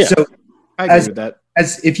 Yeah. So I agree with that.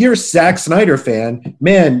 As if you're a Zack Snyder fan,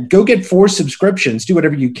 man, go get 4 subscriptions, do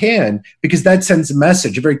whatever you can, because that sends a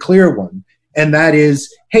message, a very clear one. And that is,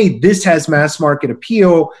 hey, this has mass market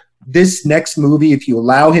appeal. This next movie, if you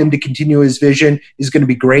allow him to continue his vision, is going to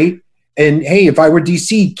be great. And hey, if I were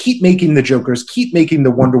DC, keep making the Jokers, keep making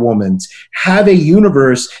the Wonder Womans, have a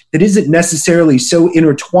universe that isn't necessarily so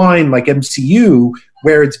intertwined like MCU,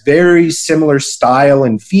 where it's very similar style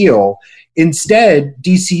and feel. Instead,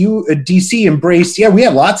 DC embraced, we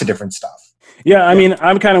have lots of different stuff. Yeah, I mean,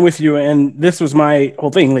 I'm kind of with you, and this was my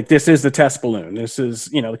whole thing. Like, this is the test balloon. This is,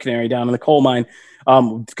 the canary down in the coal mine,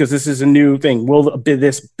 because this is a new thing. Will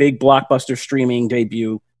this big blockbuster streaming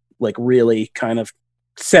debut, like, really kind of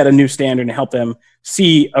set a new standard and help them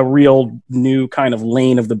see a real new kind of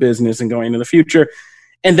lane of the business and going into the future?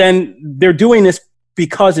 And then they're doing this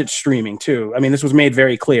because it's streaming too. I mean, this was made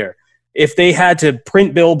very clear. If they had to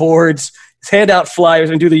print billboards, hand out flyers,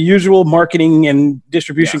 and do the usual marketing and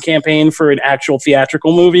distribution campaign for an actual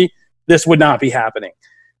theatrical movie, this would not be happening.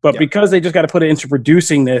 But because they just got to put it into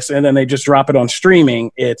producing this and then they just drop it on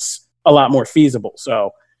streaming, it's a lot more feasible.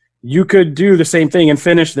 So you could do the same thing and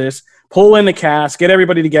finish this, pull in the cast, get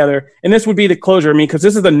everybody together, and this would be the closure. I mean, because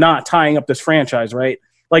this is the not tying up this franchise, right?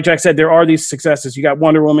 Like Jack said, there are these successes. You got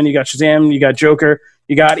Wonder Woman, you got Shazam, you got Joker,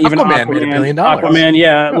 you got even Aquaman made $1 billion.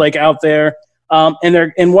 Aquaman, like out there.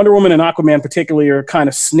 And Wonder Woman and Aquaman particularly are kind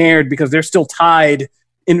of snared because they're still tied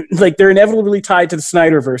they're inevitably tied to the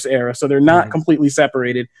Snyderverse era, so they're not completely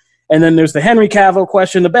separated. And then there's the Henry Cavill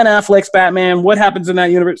question, the Ben Affleck's Batman. What happens in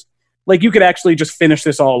that universe? Like, you could actually just finish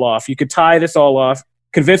this all off. You could tie this all off,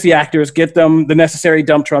 convince the actors, get them the necessary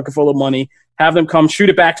dump truck full of money, have them come shoot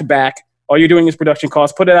it back to back. All you're doing is production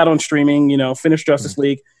costs. Put it out on streaming. Finish Justice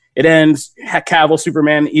League. It ends. Cavill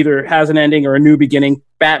Superman either has an ending or a new beginning.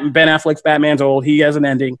 Ben Affleck's Batman's old. He has an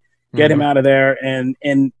ending. Get him out of there, and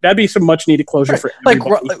that'd be some much needed closure for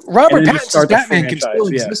everybody. Like Robert Pattinson's Batman can still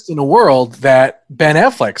exist in a world that Ben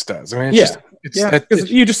Affleck's does. I mean,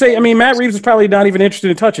 you just say. I mean, Matt Reeves is probably not even interested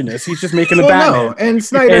in touching this. He's just making the Batman. No. And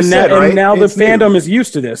Snyder said, right? And now the fandom is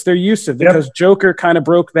used to this. They're used to it because Joker kind of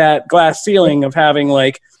broke that glass ceiling of having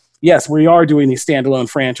yes, we are doing these standalone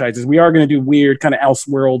franchises. We are going to do weird kind of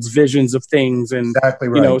Elseworlds visions of things, and exactly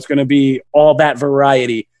right. It's going to be all that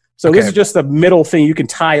variety. So this is just the middle thing you can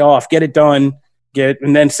tie off, get it done,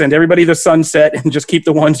 and then send everybody to sunset and just keep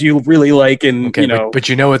the ones you really like. And but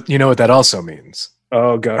you know what that also means.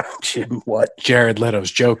 Oh God, Jim, what? Jared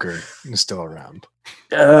Leto's Joker is still around.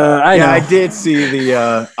 I did see the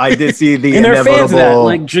and they're inevitable. Fans of that.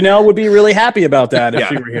 Like, Janelle would be really happy about that if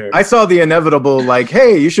she were here. I saw the inevitable, like,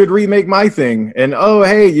 hey, you should remake my thing, and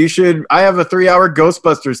hey, you should. I have a 3-hour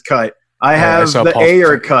Ghostbusters cut. I have the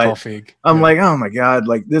Ayer cut. I'm like, oh my God,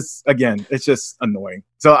 like this again. It's just annoying.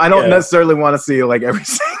 So I don't necessarily want to see like every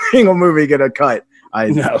single movie get a cut.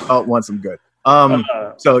 I want some good.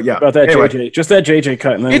 So yeah, about that JJ, just that JJ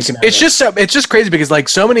cut. And then it's just crazy because like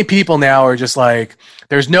so many people now are just like,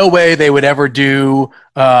 there's no way they would ever do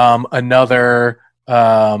another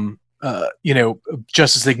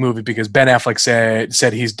Justice League movie because Ben Affleck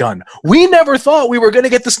said he's done. We never thought we were going to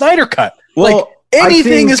get the Snyder cut. Well,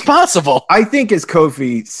 anything is possible. I think as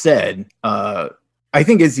Kofi said,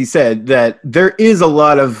 he said that there is a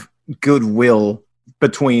lot of goodwill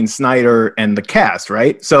between Snyder and the cast,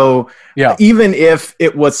 right? So even if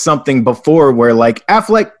it was something before where like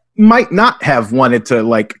Affleck might not have wanted to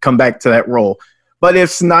like come back to that role, but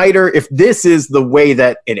if this is the way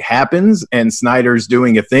that it happens and Snyder's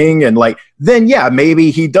doing a thing and like, then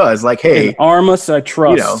maybe he does like, hey, and Armas, I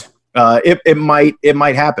trust. It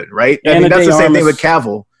might happen, right? I mean, that's the same thing with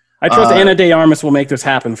Cavill. I trust Ana de Armas will make this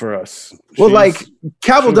happen for us. Like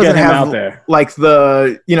Cavill doesn't have like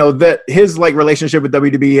that his like relationship with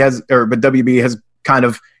WB has kind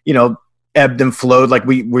of ebbed and flowed. Like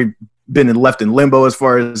we've been left in limbo as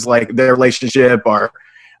far as like their relationship, or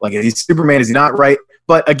like is he Superman, is he not, right?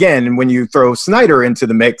 But again, when you throw Snyder into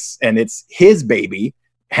the mix and it's his baby,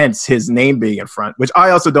 hence his name being in front, which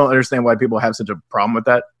I also don't understand why people have such a problem with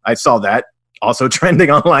that. I saw that. also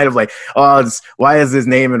trending online of like, oh, why is his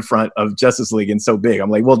name in front of Justice League and so big? I'm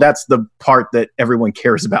like, well, that's the part that everyone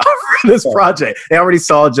cares about for this project. They already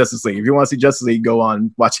saw Justice League. If you want to see Justice League, go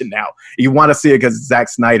on, watch it now. You want to see it because it's Zack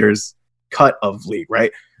Snyder's cut of League,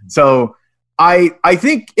 right? So I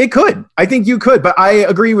think it could. I think you could, but I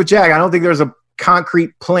agree with Jack. I don't think there's a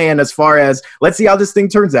concrete plan as far as let's see how this thing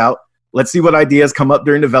turns out. Let's see what ideas come up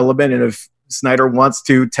during development, and if Snyder wants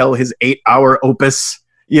to tell his 8-hour opus,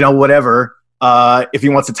 whatever, if he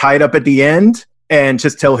wants to tie it up at the end and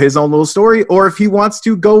just tell his own little story, or if he wants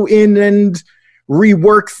to go in and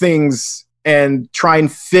rework things and try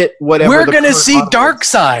and fit whatever. We're going to see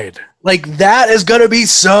Darkseid. Like, that is going to be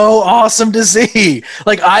so awesome to see.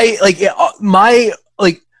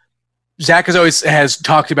 Zack has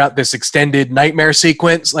talked about this extended nightmare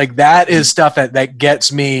sequence. Like, that is stuff that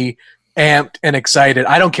gets me amped and excited.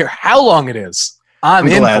 I don't care how long it is. I'm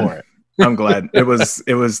in for it. I'm glad. It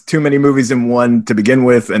was too many movies in one to begin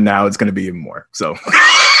with, and now it's going to be even more. So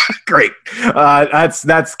great. That's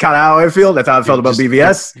kind of how I feel. That's how I felt about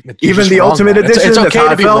BVS. Even the Ultimate Edition. It's okay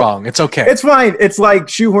to be wrong. It's okay. It's fine. It's like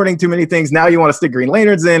shoehorning too many things. Now you want to stick Green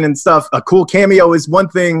Lanterns in and stuff. A cool cameo is one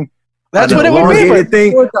thing. That's what it would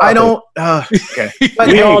be. I don't. Okay. But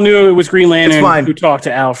we all knew it was Green Lantern who talked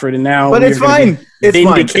to Alfred, and now. But it's fine. It's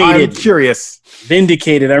fine. I'm curious.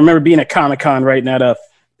 Vindicated. I remember being at Comic-Con writing that up.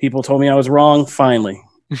 People told me I was wrong. Finally,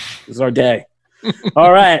 this is our day.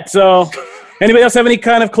 All right. So, anybody else have any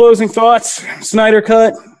kind of closing thoughts? Snyder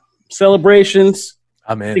cut celebrations.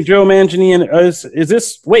 I'm in. I think Joe Manganiello is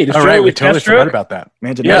this? Wait, is all Joe right? We with totally forgot about that.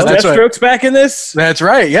 Yeah, Deathstroke's back in this. That's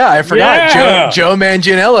right. Yeah, I forgot. Yeah. Joe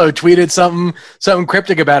Manganiello tweeted something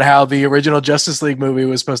cryptic about how the original Justice League movie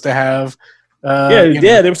was supposed to have.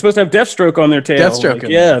 They were supposed to have Deathstroke on their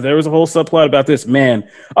tail. There was a whole subplot about this. Man.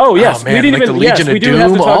 Oh yes, we didn't even. Yes, we do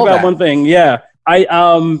have to talk about one thing. Yeah,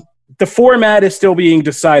 the format is still being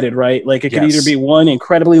decided, right? Like, it could either be one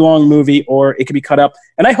incredibly long movie or it could be cut up.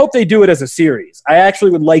 And I hope they do it as a series. I actually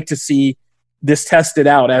would like to see this tested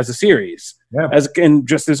out as a series. Yeah. And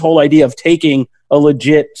just this whole idea of taking a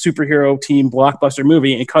legit superhero team blockbuster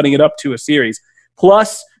movie and cutting it up to a series.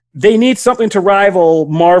 Plus, they need something to rival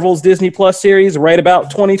Marvel's Disney Plus series right about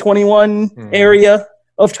 2021 area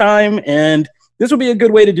of time. And this would be a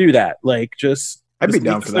good way to do that. Like, I'd be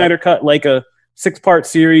down for Snyder that. cut like a 6-part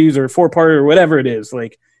series or 4-part or whatever it is,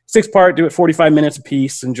 like 6-part, do it 45 minutes a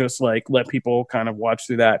piece, and just like let people kind of watch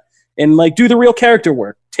through that and like do the real character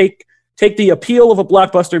work. Take the appeal of a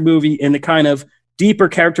blockbuster movie and the kind of deeper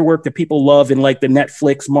character work that people love in like the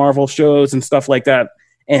Netflix Marvel shows and stuff like that,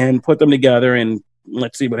 and put them together and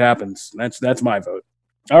let's see what happens. That's my vote.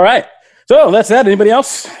 All right, so that's that. Anybody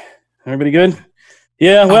else? Everybody good?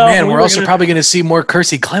 Yeah. Well, man, we're also probably going to see more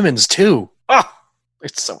Kersey Clemens too. Oh.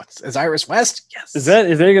 Is Iris West? Yes. Is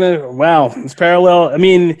there gonna? Wow, it's parallel. I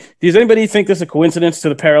mean, does anybody think this is a coincidence to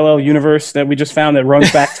the parallel universe that we just found that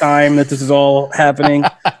runs back time? That this is all happening.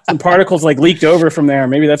 Some particles like leaked over from there.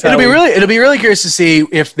 Maybe that's how. It'll be really curious to see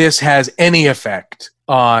if this has any effect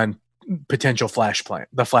on potential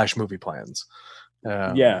the Flash movie plans.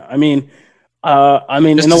 Yeah, I mean, and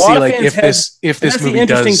a lot of fans if this movie the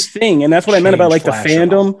interesting does thing, and that's what I meant about like Flash the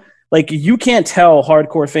fandom. Like, you can't tell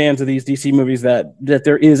hardcore fans of these DC movies that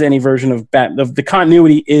there is any version of the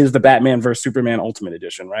continuity is the Batman vs Superman Ultimate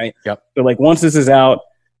Edition, right? Yep. So like, once this is out,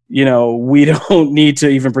 we don't need to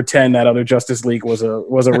even pretend that other Justice League was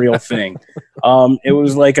a real thing. It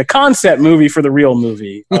was like a concept movie for the real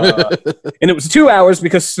movie, and it was 2 hours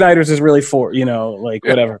because Snyder's is really 4.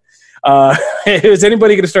 Whatever. Is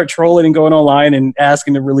anybody going to start trolling and going online and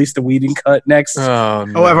asking to release the Whedon cut next? Oh,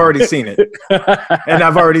 no. I've already seen it. And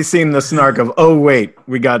I've already seen the snark of, oh, wait,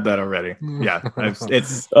 we got that already. Yeah.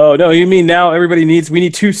 It's. Oh, no, you mean now we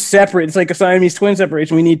need 2 separate, it's like a Siamese twin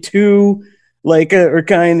separation. We need 2, I can't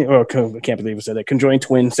believe I said that, conjoined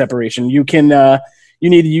twin separation. You can, you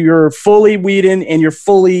need your fully Whedon and your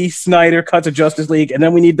fully Snyder cuts of Justice League, and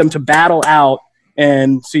then we need them to battle out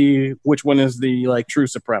and see which one is the true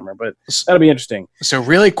supremor. But that'll be interesting. So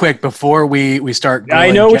really quick before we start going,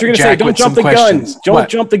 I know what you're going to say. Don't jump the gun. Don't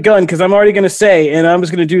jump the gun, because I'm already going to say, and I'm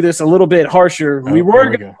just going to do this a little bit harsher. We were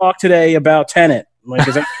going to talk today about Tenet. Is that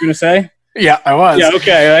what you're going to say? Yeah, I was. Yeah,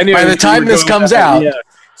 okay. I knew by the time this comes out. Yeah.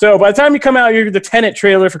 So by the time you come out, the Tenet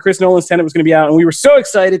trailer for Chris Nolan's Tenet was going to be out, and we were so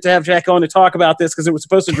excited to have Jack on to talk about this because it was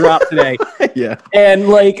supposed to drop today. Yeah. And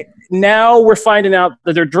now we're finding out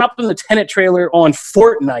that they're dropping the Tenet trailer on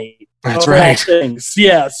Fortnite. That's right. Things.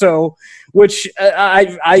 Yeah. So, which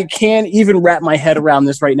I can't even wrap my head around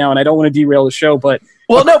this right now, and I don't want to derail the show, but.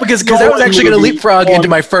 Well, no, because I was actually going to leapfrog into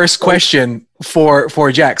my first question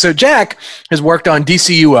for Jack. So Jack has worked on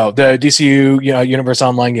DCUO, the DCU Universe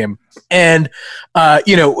Online game, and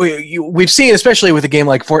we've seen, especially with a game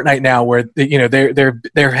like Fortnite now, where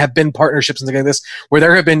there have been partnerships and things like this, where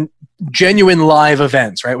there have been genuine live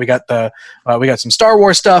events. Right, we got some Star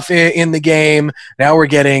Wars stuff in the game. Now we're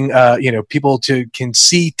getting people can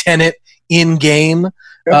see Tenet in game.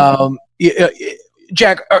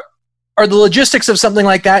 Jack, are the logistics of something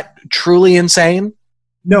like that truly insane?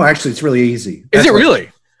 No, actually, it's really easy. Is it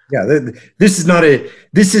really? Yeah, this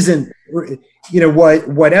isn't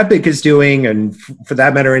what Epic is doing, and for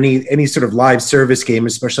that matter, any sort of live service game,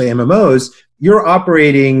 especially MMOs. You're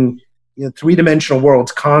operating three-dimensional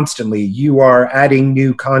worlds constantly. You are adding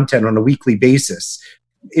new content on a weekly basis.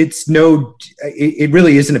 It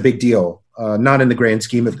really isn't a big deal, not in the grand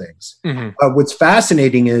scheme of things. Mm-hmm. What's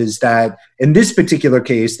fascinating is that in this particular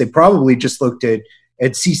case, they probably just looked at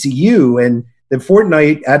CCU, and the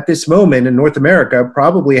Fortnite at this moment in North America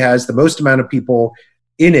probably has the most amount of people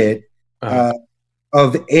in it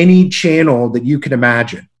of any channel that you can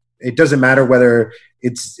imagine. It doesn't matter whether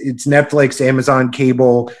it's Netflix, Amazon,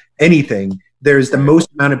 cable, anything. There's the most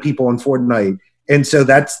amount of people in Fortnite. And so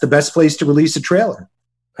that's the best place to release a trailer.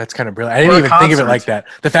 That's kind of brilliant. I didn't even think of it like that.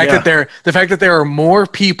 The fact that there are more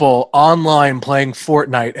people online playing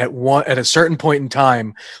Fortnite at a certain point in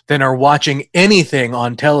time than are watching anything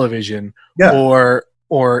on television, or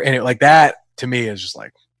like that, to me is just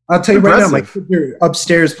like, I'll tell you right now, my kids are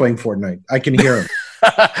upstairs playing Fortnite. I can hear them.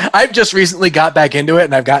 I've just recently got back into it,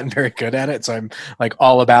 and I've gotten very good at it. So I'm like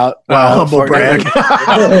all about humble brag.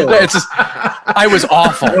 It's just, I was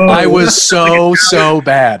awful. I was so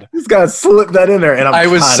bad. Just gotta slip that in there, and I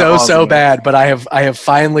was so bad. But I have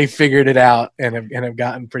finally figured it out, and have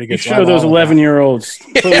gotten pretty good. You show those 11-year-olds.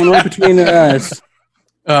 Put one right between their eyes.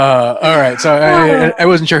 All right, so I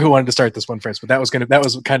wasn't sure who wanted to start this one first, but that was kind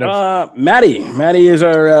of Maddie. Maddie is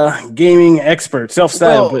our gaming expert,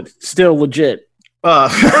 self-styled, but still legit. We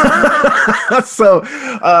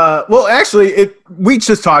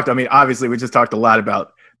just talked. I mean, obviously, we just talked a lot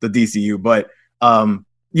about the DCU, but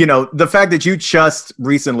the fact that you just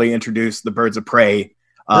recently introduced the Birds of Prey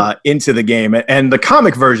into the game and the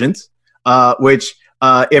comic versions, which.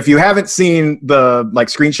 If you haven't seen the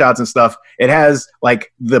screenshots and stuff, it has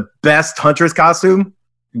the best Huntress costume,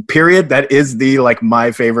 period. That is the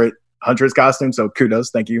my favorite Huntress costume. So kudos.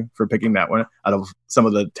 Thank you for picking that one out of some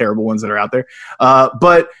of the terrible ones that are out there.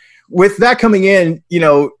 But with that coming in,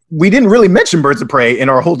 we didn't really mention Birds of Prey in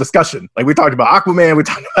our whole discussion. We talked about Aquaman, we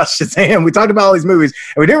talked about Shazam, we talked about all these movies,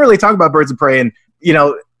 and we didn't really talk about Birds of Prey. And,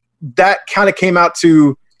 that kind of came out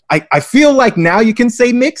to, I feel like now you can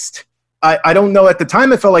say mixed. I don't know. At the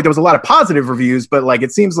time, it felt like there was a lot of positive reviews, but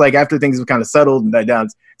it seems like after things have kind of settled and died down,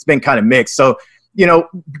 it's been kind of mixed. So,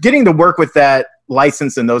 getting to work with that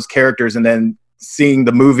license and those characters and then seeing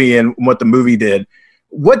the movie and what the movie did,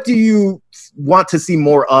 what do you want to see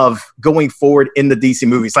more of going forward in the DC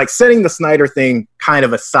movies? Setting the Snyder thing kind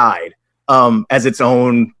of aside as its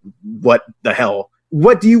own, what the hell?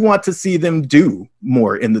 What do you want to see them do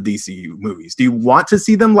more in the DCU movies? Do you want to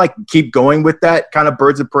see them keep going with that kind of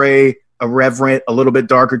Birds of Prey, irreverent, a little bit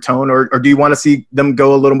darker tone, or do you want to see them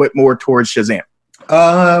go a little bit more towards Shazam?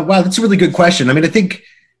 Wow, that's a really good question. I mean, I think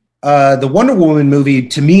the Wonder Woman movie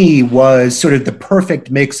to me was sort of the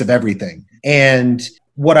perfect mix of everything. And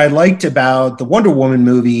what I liked about the Wonder Woman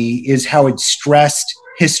movie is how it stressed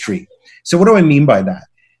history. So what do I mean by that?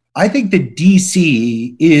 I think that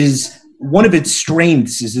DC is one of its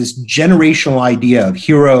strengths is this generational idea of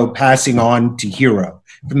hero passing on to hero,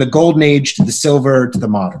 from the golden age to the silver to the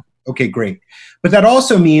modern. Okay, great. But that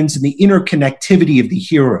also means in the interconnectivity of the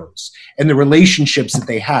heroes and the relationships that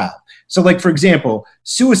they have. So for example,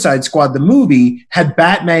 Suicide Squad, the movie, had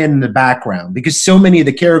Batman in the background because so many of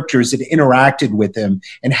the characters had interacted with him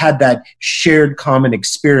and had that shared common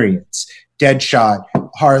experience. Deadshot,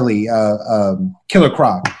 Harley, Killer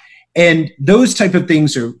Croc. And those type of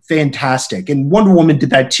things are fantastic. And Wonder Woman did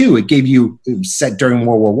that too. It was set during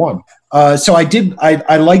World War I. So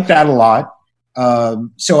I like that a lot.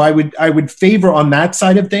 So I would favor on that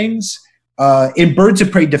side of things. In Birds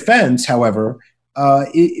of Prey defense, however,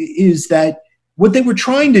 is that what they were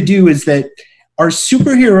trying to do is that are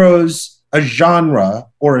superheroes a genre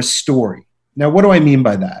or a story? Now, what do I mean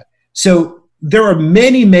by that? So there are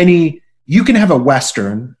many, you can have a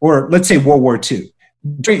Western, or let's say World War II.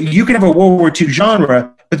 You can have a World War II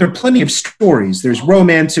genre, but there are plenty of stories. There's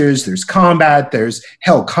romancers, there's combat, there's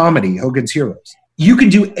comedy, Hogan's Heroes. You can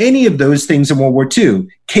do any of those things in World War II.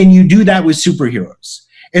 Can you do that with superheroes?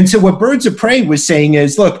 And so what Birds of Prey was saying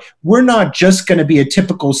is, look, we're not just going to be a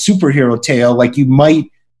typical superhero tale like you might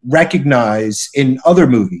recognize in other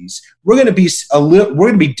movies. We're going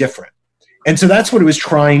to be different. And so that's what it was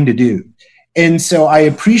trying to do. And so I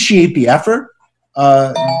appreciate the effort.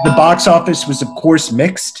 The box office was, of course,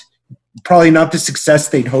 mixed, probably not the success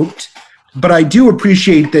they'd hoped. But I do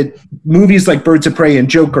appreciate that movies like Birds of Prey and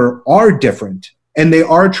Joker are different, and they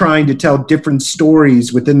are trying to tell different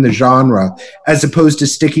stories within the genre as opposed to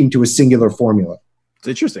sticking to a singular formula. It's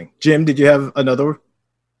interesting. Jim, did you have another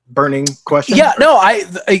burning question? Yeah, no,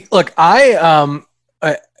 I've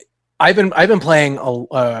been playing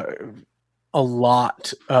a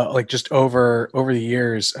lot, like just over the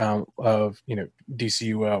years of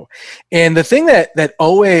DCUO, and the thing that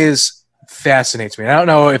always fascinates me. I don't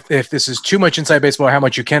know if this is too much inside baseball or how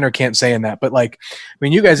much you can or can't say in that, but like, I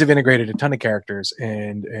mean, you guys have integrated a ton of characters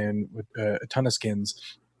and with a ton of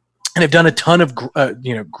skins, and have done a ton of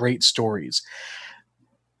great stories.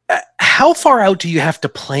 How far out do you have to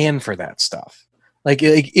plan for that stuff? Like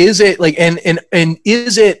is it like and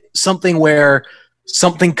is it something where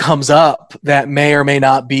something comes up that may or may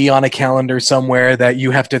not be on a calendar somewhere that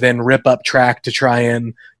you have to then rip up track to try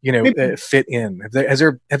and fit in? Have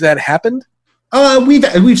that happened?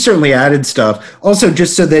 We've certainly added stuff. Also,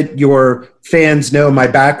 just so that your fans know my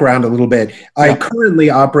background a little bit, yeah. I currently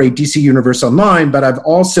operate DC Universe Online, but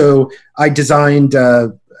I designed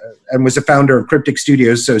and was a founder of Cryptic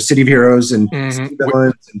Studios, so City of Heroes and City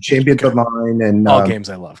Villains and Champions Online and all games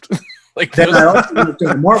I loved. Like then I also worked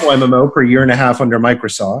on a Marvel MMO for a year and a half under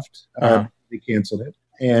Microsoft. They canceled it,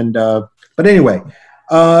 and but anyway,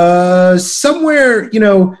 somewhere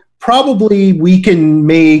probably we can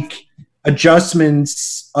make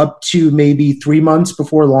adjustments up to maybe 3 months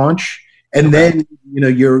before launch, and then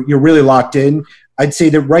you're really locked in. I'd say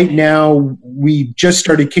that right now we just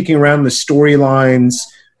started kicking around the storylines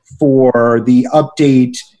for the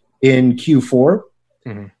update in Q4.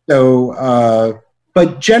 Mm-hmm. So,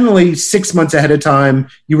 but generally 6 months ahead of time,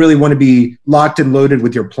 you really want to be locked and loaded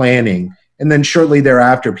with your planning, and then shortly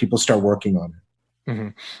thereafter, people start working on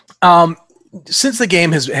it. Mm-hmm. Since the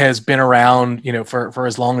game has been around, for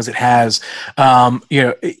as long as it has,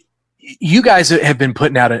 you guys have been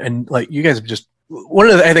putting out and like you guys have just one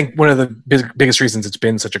of the biggest reasons it's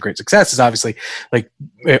been such a great success is obviously like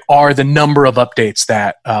are the number of updates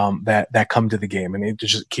that come to the game, and it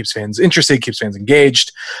just keeps fans interested, keeps fans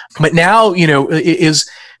engaged. But now,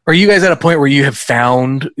 are you guys at a point where you have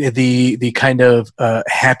found the kind of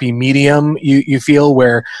happy medium you feel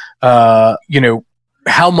where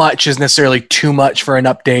how much is necessarily too much for an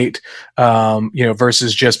update,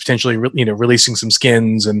 versus just potentially, releasing some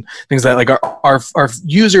skins and things like that? Like, are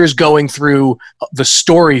users going through the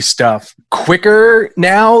story stuff quicker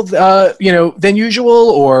now, than usual,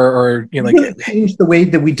 or we really changed the way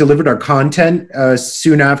that we delivered our content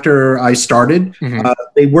soon after I started. Mm-hmm.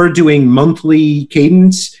 They were doing monthly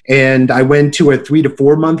cadence, and I went to a 3 to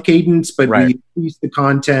 4 month cadence, but we increased the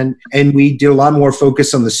content and we did a lot more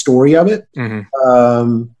focus on the story of it.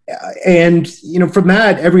 Mm-hmm. And from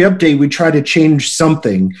that, every update we try to change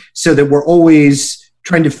something so that we're always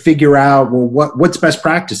trying to figure out what's best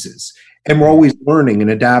practices, and we're always learning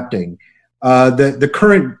and adapting. The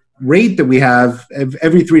current rate that we have of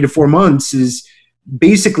every 3 to 4 months is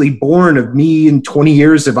basically born of me in 20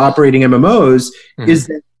 years of operating MMOs. Mm-hmm. Is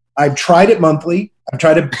that I've tried it monthly, I've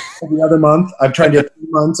tried it every other month, I've tried it 3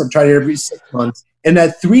 months, I've tried it every 6 months, and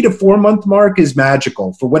that 3 to 4 month mark is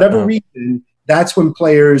magical for whatever reason. That's when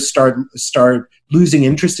players start losing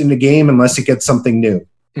interest in the game unless it gets something new.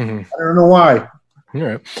 Mm-hmm. I don't know why. All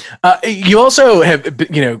right. You also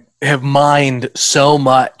have mined so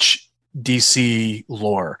much DC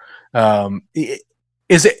lore.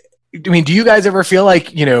 Is it? I mean, do you guys ever feel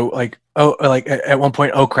like at one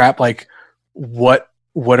point, oh crap, like what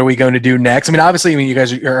are we going to do next? I mean, obviously, you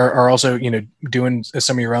guys are also doing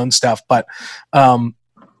some of your own stuff, but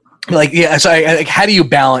so how do you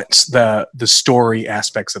balance the story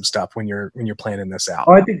aspects of stuff when you're planning this out?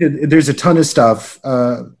 I think that there's a ton of stuff.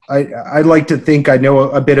 I like to think I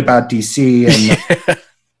know a bit about DC,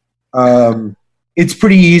 and it's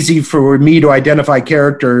pretty easy for me to identify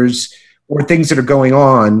characters or things that are going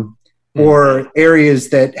on, or areas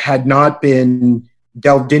that had not been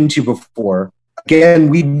delved into before. Again,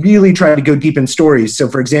 we really try to go deep in stories. So,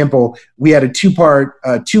 for example, we had a 2-part,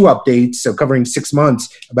 2 updates, so covering 6 months,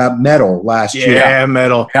 about Metal last year. Yeah,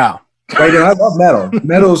 Metal. Yeah. Right, and I love Metal.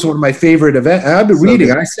 Metal is one of my favorite events. I've been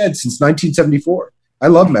reading, I said, since 1974. I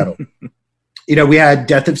love Metal. We had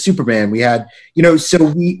Death of Superman. We had, so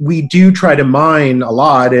we do try to mine a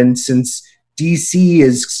lot. And since DC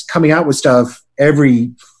is coming out with stuff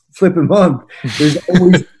every flipping month, there's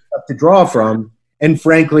always stuff to draw from. And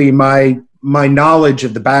frankly, my my knowledge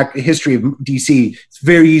of the back history of DC, it's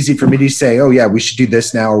very easy for me to say, oh yeah, we should do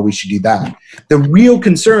this now or we should do that. The real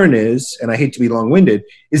concern is, and I hate to be long-winded,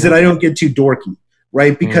 is that I don't get too dorky,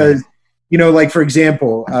 right? Because, like for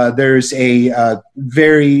example, there's in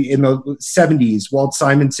the 70s, Walt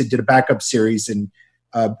Simonson did a backup series in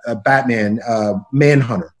Batman,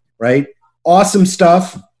 Manhunter, right? Awesome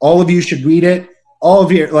stuff. All of you should read it. All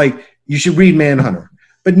of you, you should read Manhunter.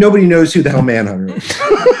 But nobody knows who the hell Manhunter is.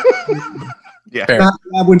 Yeah,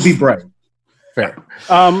 that would be bright. Fair.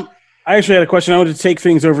 I actually had a question. I wanted to take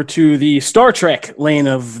things over to the Star Trek lane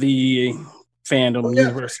of the fandom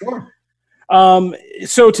universe. Sure.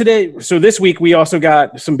 So this week we also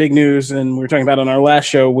got some big news, and we were talking about on our last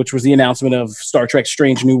show, which was the announcement of Star Trek: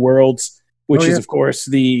 Strange New Worlds, which is of course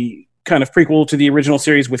the kind of prequel to the original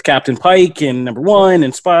series with Captain Pike and Number One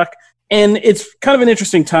and Spock. And it's kind of an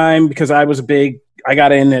interesting time because I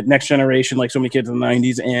got in at Next Generation like so many kids in the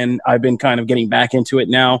 90s, and I've been kind of getting back into it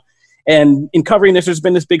now. And in covering this, there's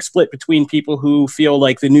been this big split between people who feel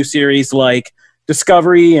like the new series like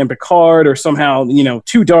Discovery and Picard are somehow,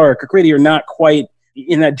 too dark or gritty or not quite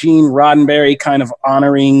in that Gene Roddenberry kind of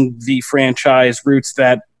honoring the franchise roots,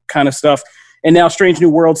 that kind of stuff. And now Strange New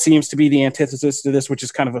World seems to be the antithesis to this, which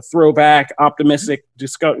is kind of a throwback, optimistic,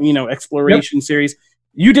 exploration series.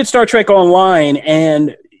 You did Star Trek Online,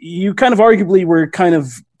 and you kind of arguably were kind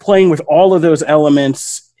of playing with all of those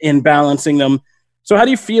elements and balancing them. So how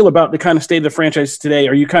do you feel about the kind of state of the franchise today?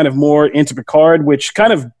 Are you kind of more into Picard, which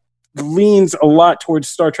kind of leans a lot towards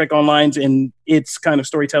Star Trek Online's and its kind of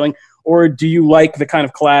storytelling? Or do you like the kind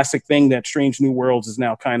of classic thing that Strange New Worlds is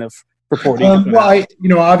now kind of purporting?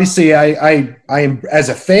 Obviously I am, as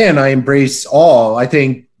a fan, I embrace all. I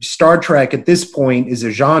think Star Trek at this point is a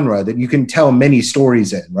genre that you can tell many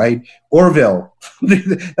stories in, right? Orville,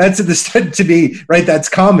 that's to be, right? That's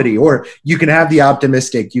comedy. Or you can have the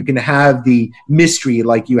optimistic, you can have the mystery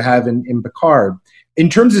like you have in Picard. In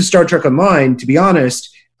terms of Star Trek Online, to be honest,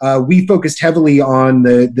 we focused heavily on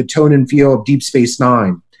the tone and feel of Deep Space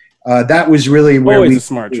Nine. That was really where always a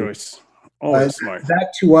smart choice. Always smart.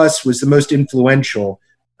 That to us was the most influential,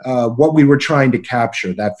 what we were trying to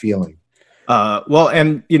capture, that feeling.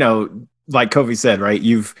 Like Kofi said, right?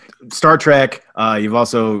 You've Star Trek. You've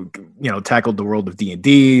also, tackled the world of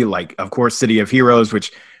D&D, like, of course, City of Heroes,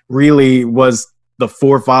 which really was the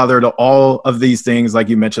forefather to all of these things. Like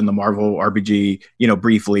you mentioned, the Marvel RPG,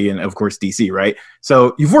 briefly, and of course, DC, right?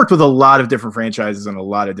 So you've worked with a lot of different franchises and a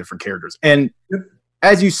lot of different characters. And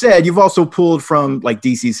as you said, you've also pulled from like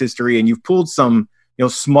DC's history, and you've pulled some,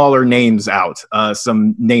 smaller names out,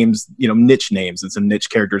 some names, niche names and some niche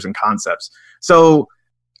characters and concepts. So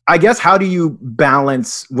I guess, how do you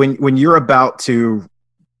balance when you're about to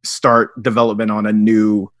start development on a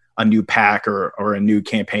new pack or a new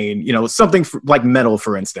campaign, something like Metal,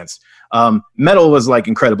 for instance. Metal was like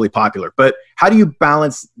incredibly popular, but how do you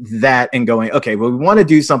balance that and going, okay, well, we want to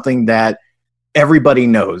do something that everybody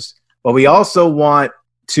knows, but we also want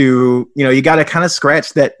to, you got to kind of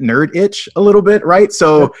scratch that nerd itch a little bit, right?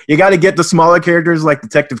 So you got to get the smaller characters like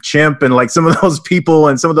Detective Chimp and like some of those people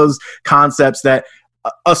and some of those concepts that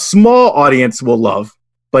a small audience will love,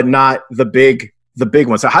 but not the big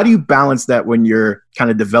one. So how do you balance that when you're kind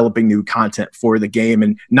of developing new content for the game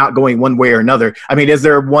and not going one way or another? I mean, is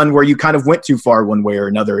there one where you kind of went too far one way or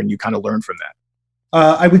another and you kind of learned from that?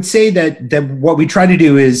 I would say that what we try to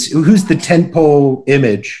do is, who's the tentpole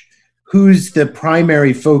image? Who's the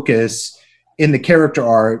primary focus in the character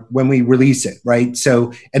art when we release it, right?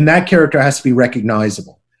 So, and that character has to be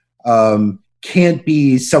recognizable. Can't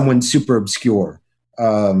be someone super obscure.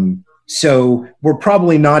 So we're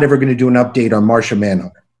probably not ever going to do an update on Martian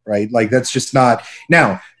Manhunter, right? Like, that's just not.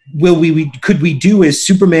 Now, could we do a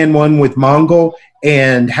Superman one with Mongol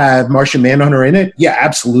and have Martian Manhunter in it? Yeah,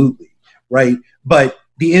 absolutely, right? But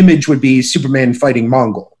the image would be Superman fighting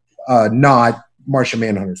Mongol, not Martian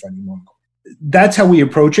Manhunter fighting Mongol. That's how we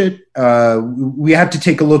approach it. We have to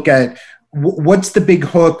take a look at what's the big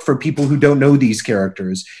hook for people who don't know these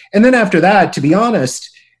characters. And then after that, to be honest,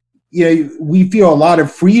 we feel a lot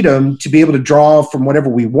of freedom to be able to draw from whatever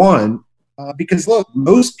we want. Because look,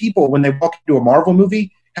 most people, when they walk into a Marvel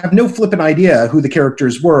movie, have no flippant idea who the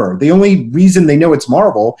characters were. The only reason they know it's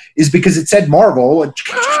Marvel is because it said Marvel.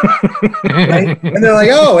 Right? And they're like,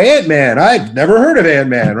 oh, Ant-Man. I've never heard of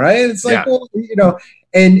Ant-Man, right? It's like, well,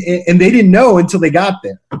 and they didn't know until they got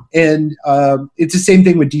there. And it's the same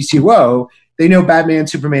thing with DCUO. They know Batman,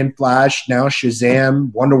 Superman, Flash, now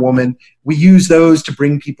Shazam, Wonder Woman. We use those to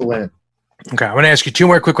bring people in. Okay, I'm going to ask you two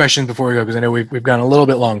more quick questions before we go, because I know we've gone a little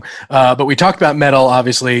bit long. But we talked about metal,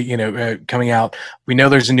 obviously, coming out. We know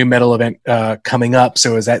there's a new metal event coming up.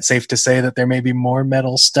 So is that safe to say that there may be more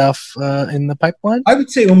metal stuff in the pipeline? I would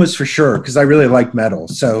say almost for sure, because I really like metal.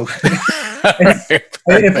 So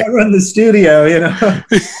if I run the studio,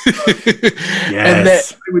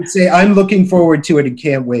 Yes. I would say I'm looking forward to it and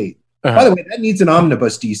can't wait. By the way, that needs an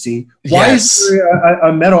omnibus, DC. Why is there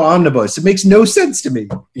a metal omnibus? It makes no sense to me.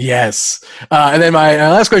 Yes. And then my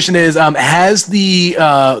last question is, has the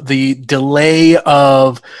delay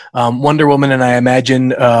of Wonder Woman and I imagine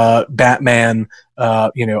Batman,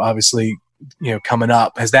 obviously, coming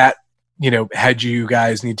up, has that, had you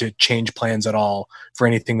guys need to change plans at all for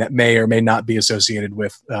anything that may or may not be associated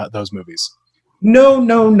with those movies? No,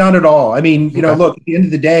 not at all. I mean, look, at the end of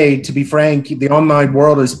the day, to be frank, the online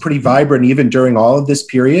world is pretty vibrant even during all of this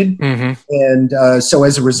period. Mm-hmm. And so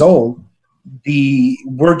as a result,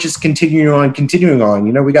 we're just continuing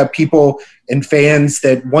on. We got people and fans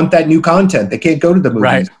that want that new content. They can't go to the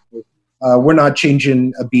movies. Right. We're not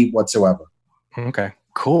changing a beat whatsoever. Okay,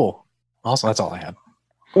 cool. Awesome. That's all I had.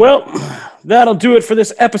 Well, that'll do it for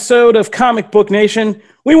this episode of Comic Book Nation.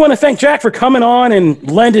 We want to thank Jack for coming on and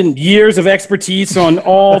lending years of expertise on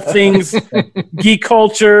all things geek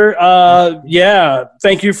culture.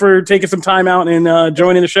 Thank you for taking some time out and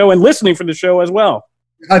joining the show and listening for the show as well.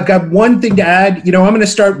 I've got one thing to add. I'm going to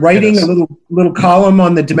start writing a little column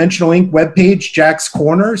on the Dimensional Inc. webpage, Jack's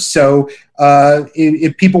Corner. So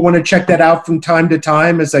if people want to check that out from time to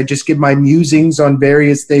time, as I just give my musings on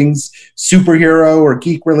various things, superhero or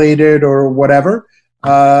geek related or whatever,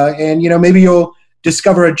 and maybe you'll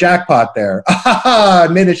discover a jackpot there. Wow,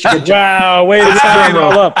 way to stand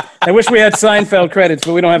all up. I wish we had Seinfeld credits,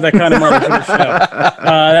 but we don't have that kind of money for the show.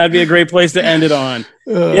 That'd be a great place to end it on.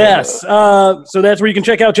 Yes. So that's where you can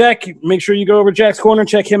check out Jack. Make sure you go over to Jack's Corner,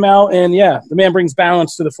 check him out. And the man brings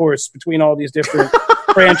balance to the force between all these different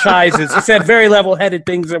franchises. He said very level-headed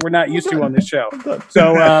things that we're not used to on this show.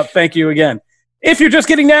 So thank you again. If you're just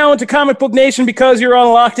getting now into Comic Book Nation because you're on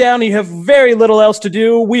lockdown and you have very little else to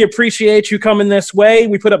do, we appreciate you coming this way.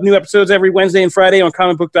 We put up new episodes every Wednesday and Friday on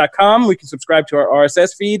comicbook.com. We can subscribe to our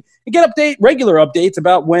RSS feed and get regular updates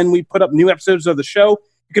about when we put up new episodes of the show.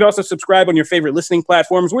 You can also subscribe on your favorite listening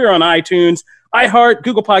platforms. We're on iTunes, iHeart,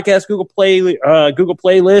 Google Podcasts, Google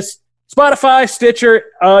Playlist, Spotify, Stitcher.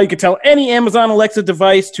 You can tell any Amazon Alexa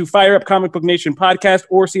device to fire up Comic Book Nation podcast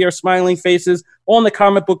or see our smiling faces on the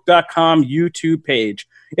comicbook.com YouTube page.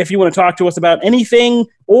 If you want to talk to us about anything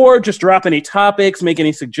or just drop any topics, make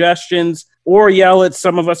any suggestions, or yell at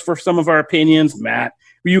some of us for some of our opinions, Matt,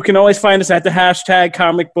 you can always find us at the hashtag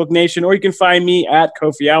Comic Book Nation, or you can find me at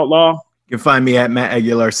Kofi Outlaw. You can find me at Matt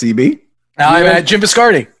Aguilar CB. I'm at Jim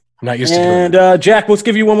Viscardi. I'm not used to doing it. And Jack, let's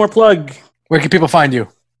give you one more plug. Where can people find you?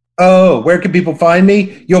 Oh, where can people find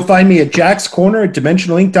me? You'll find me at Jack's Corner at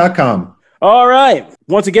DimensionalInc.com. All right.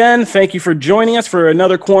 Once again, thank you for joining us for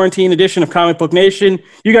another quarantine edition of Comic Book Nation.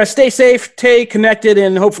 You guys stay safe, stay connected,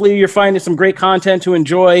 and hopefully you're finding some great content to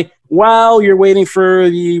enjoy while you're waiting for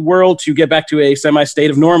the world to get back to a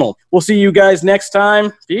semi-state of normal. We'll see you guys next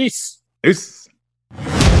time. Peace. Peace.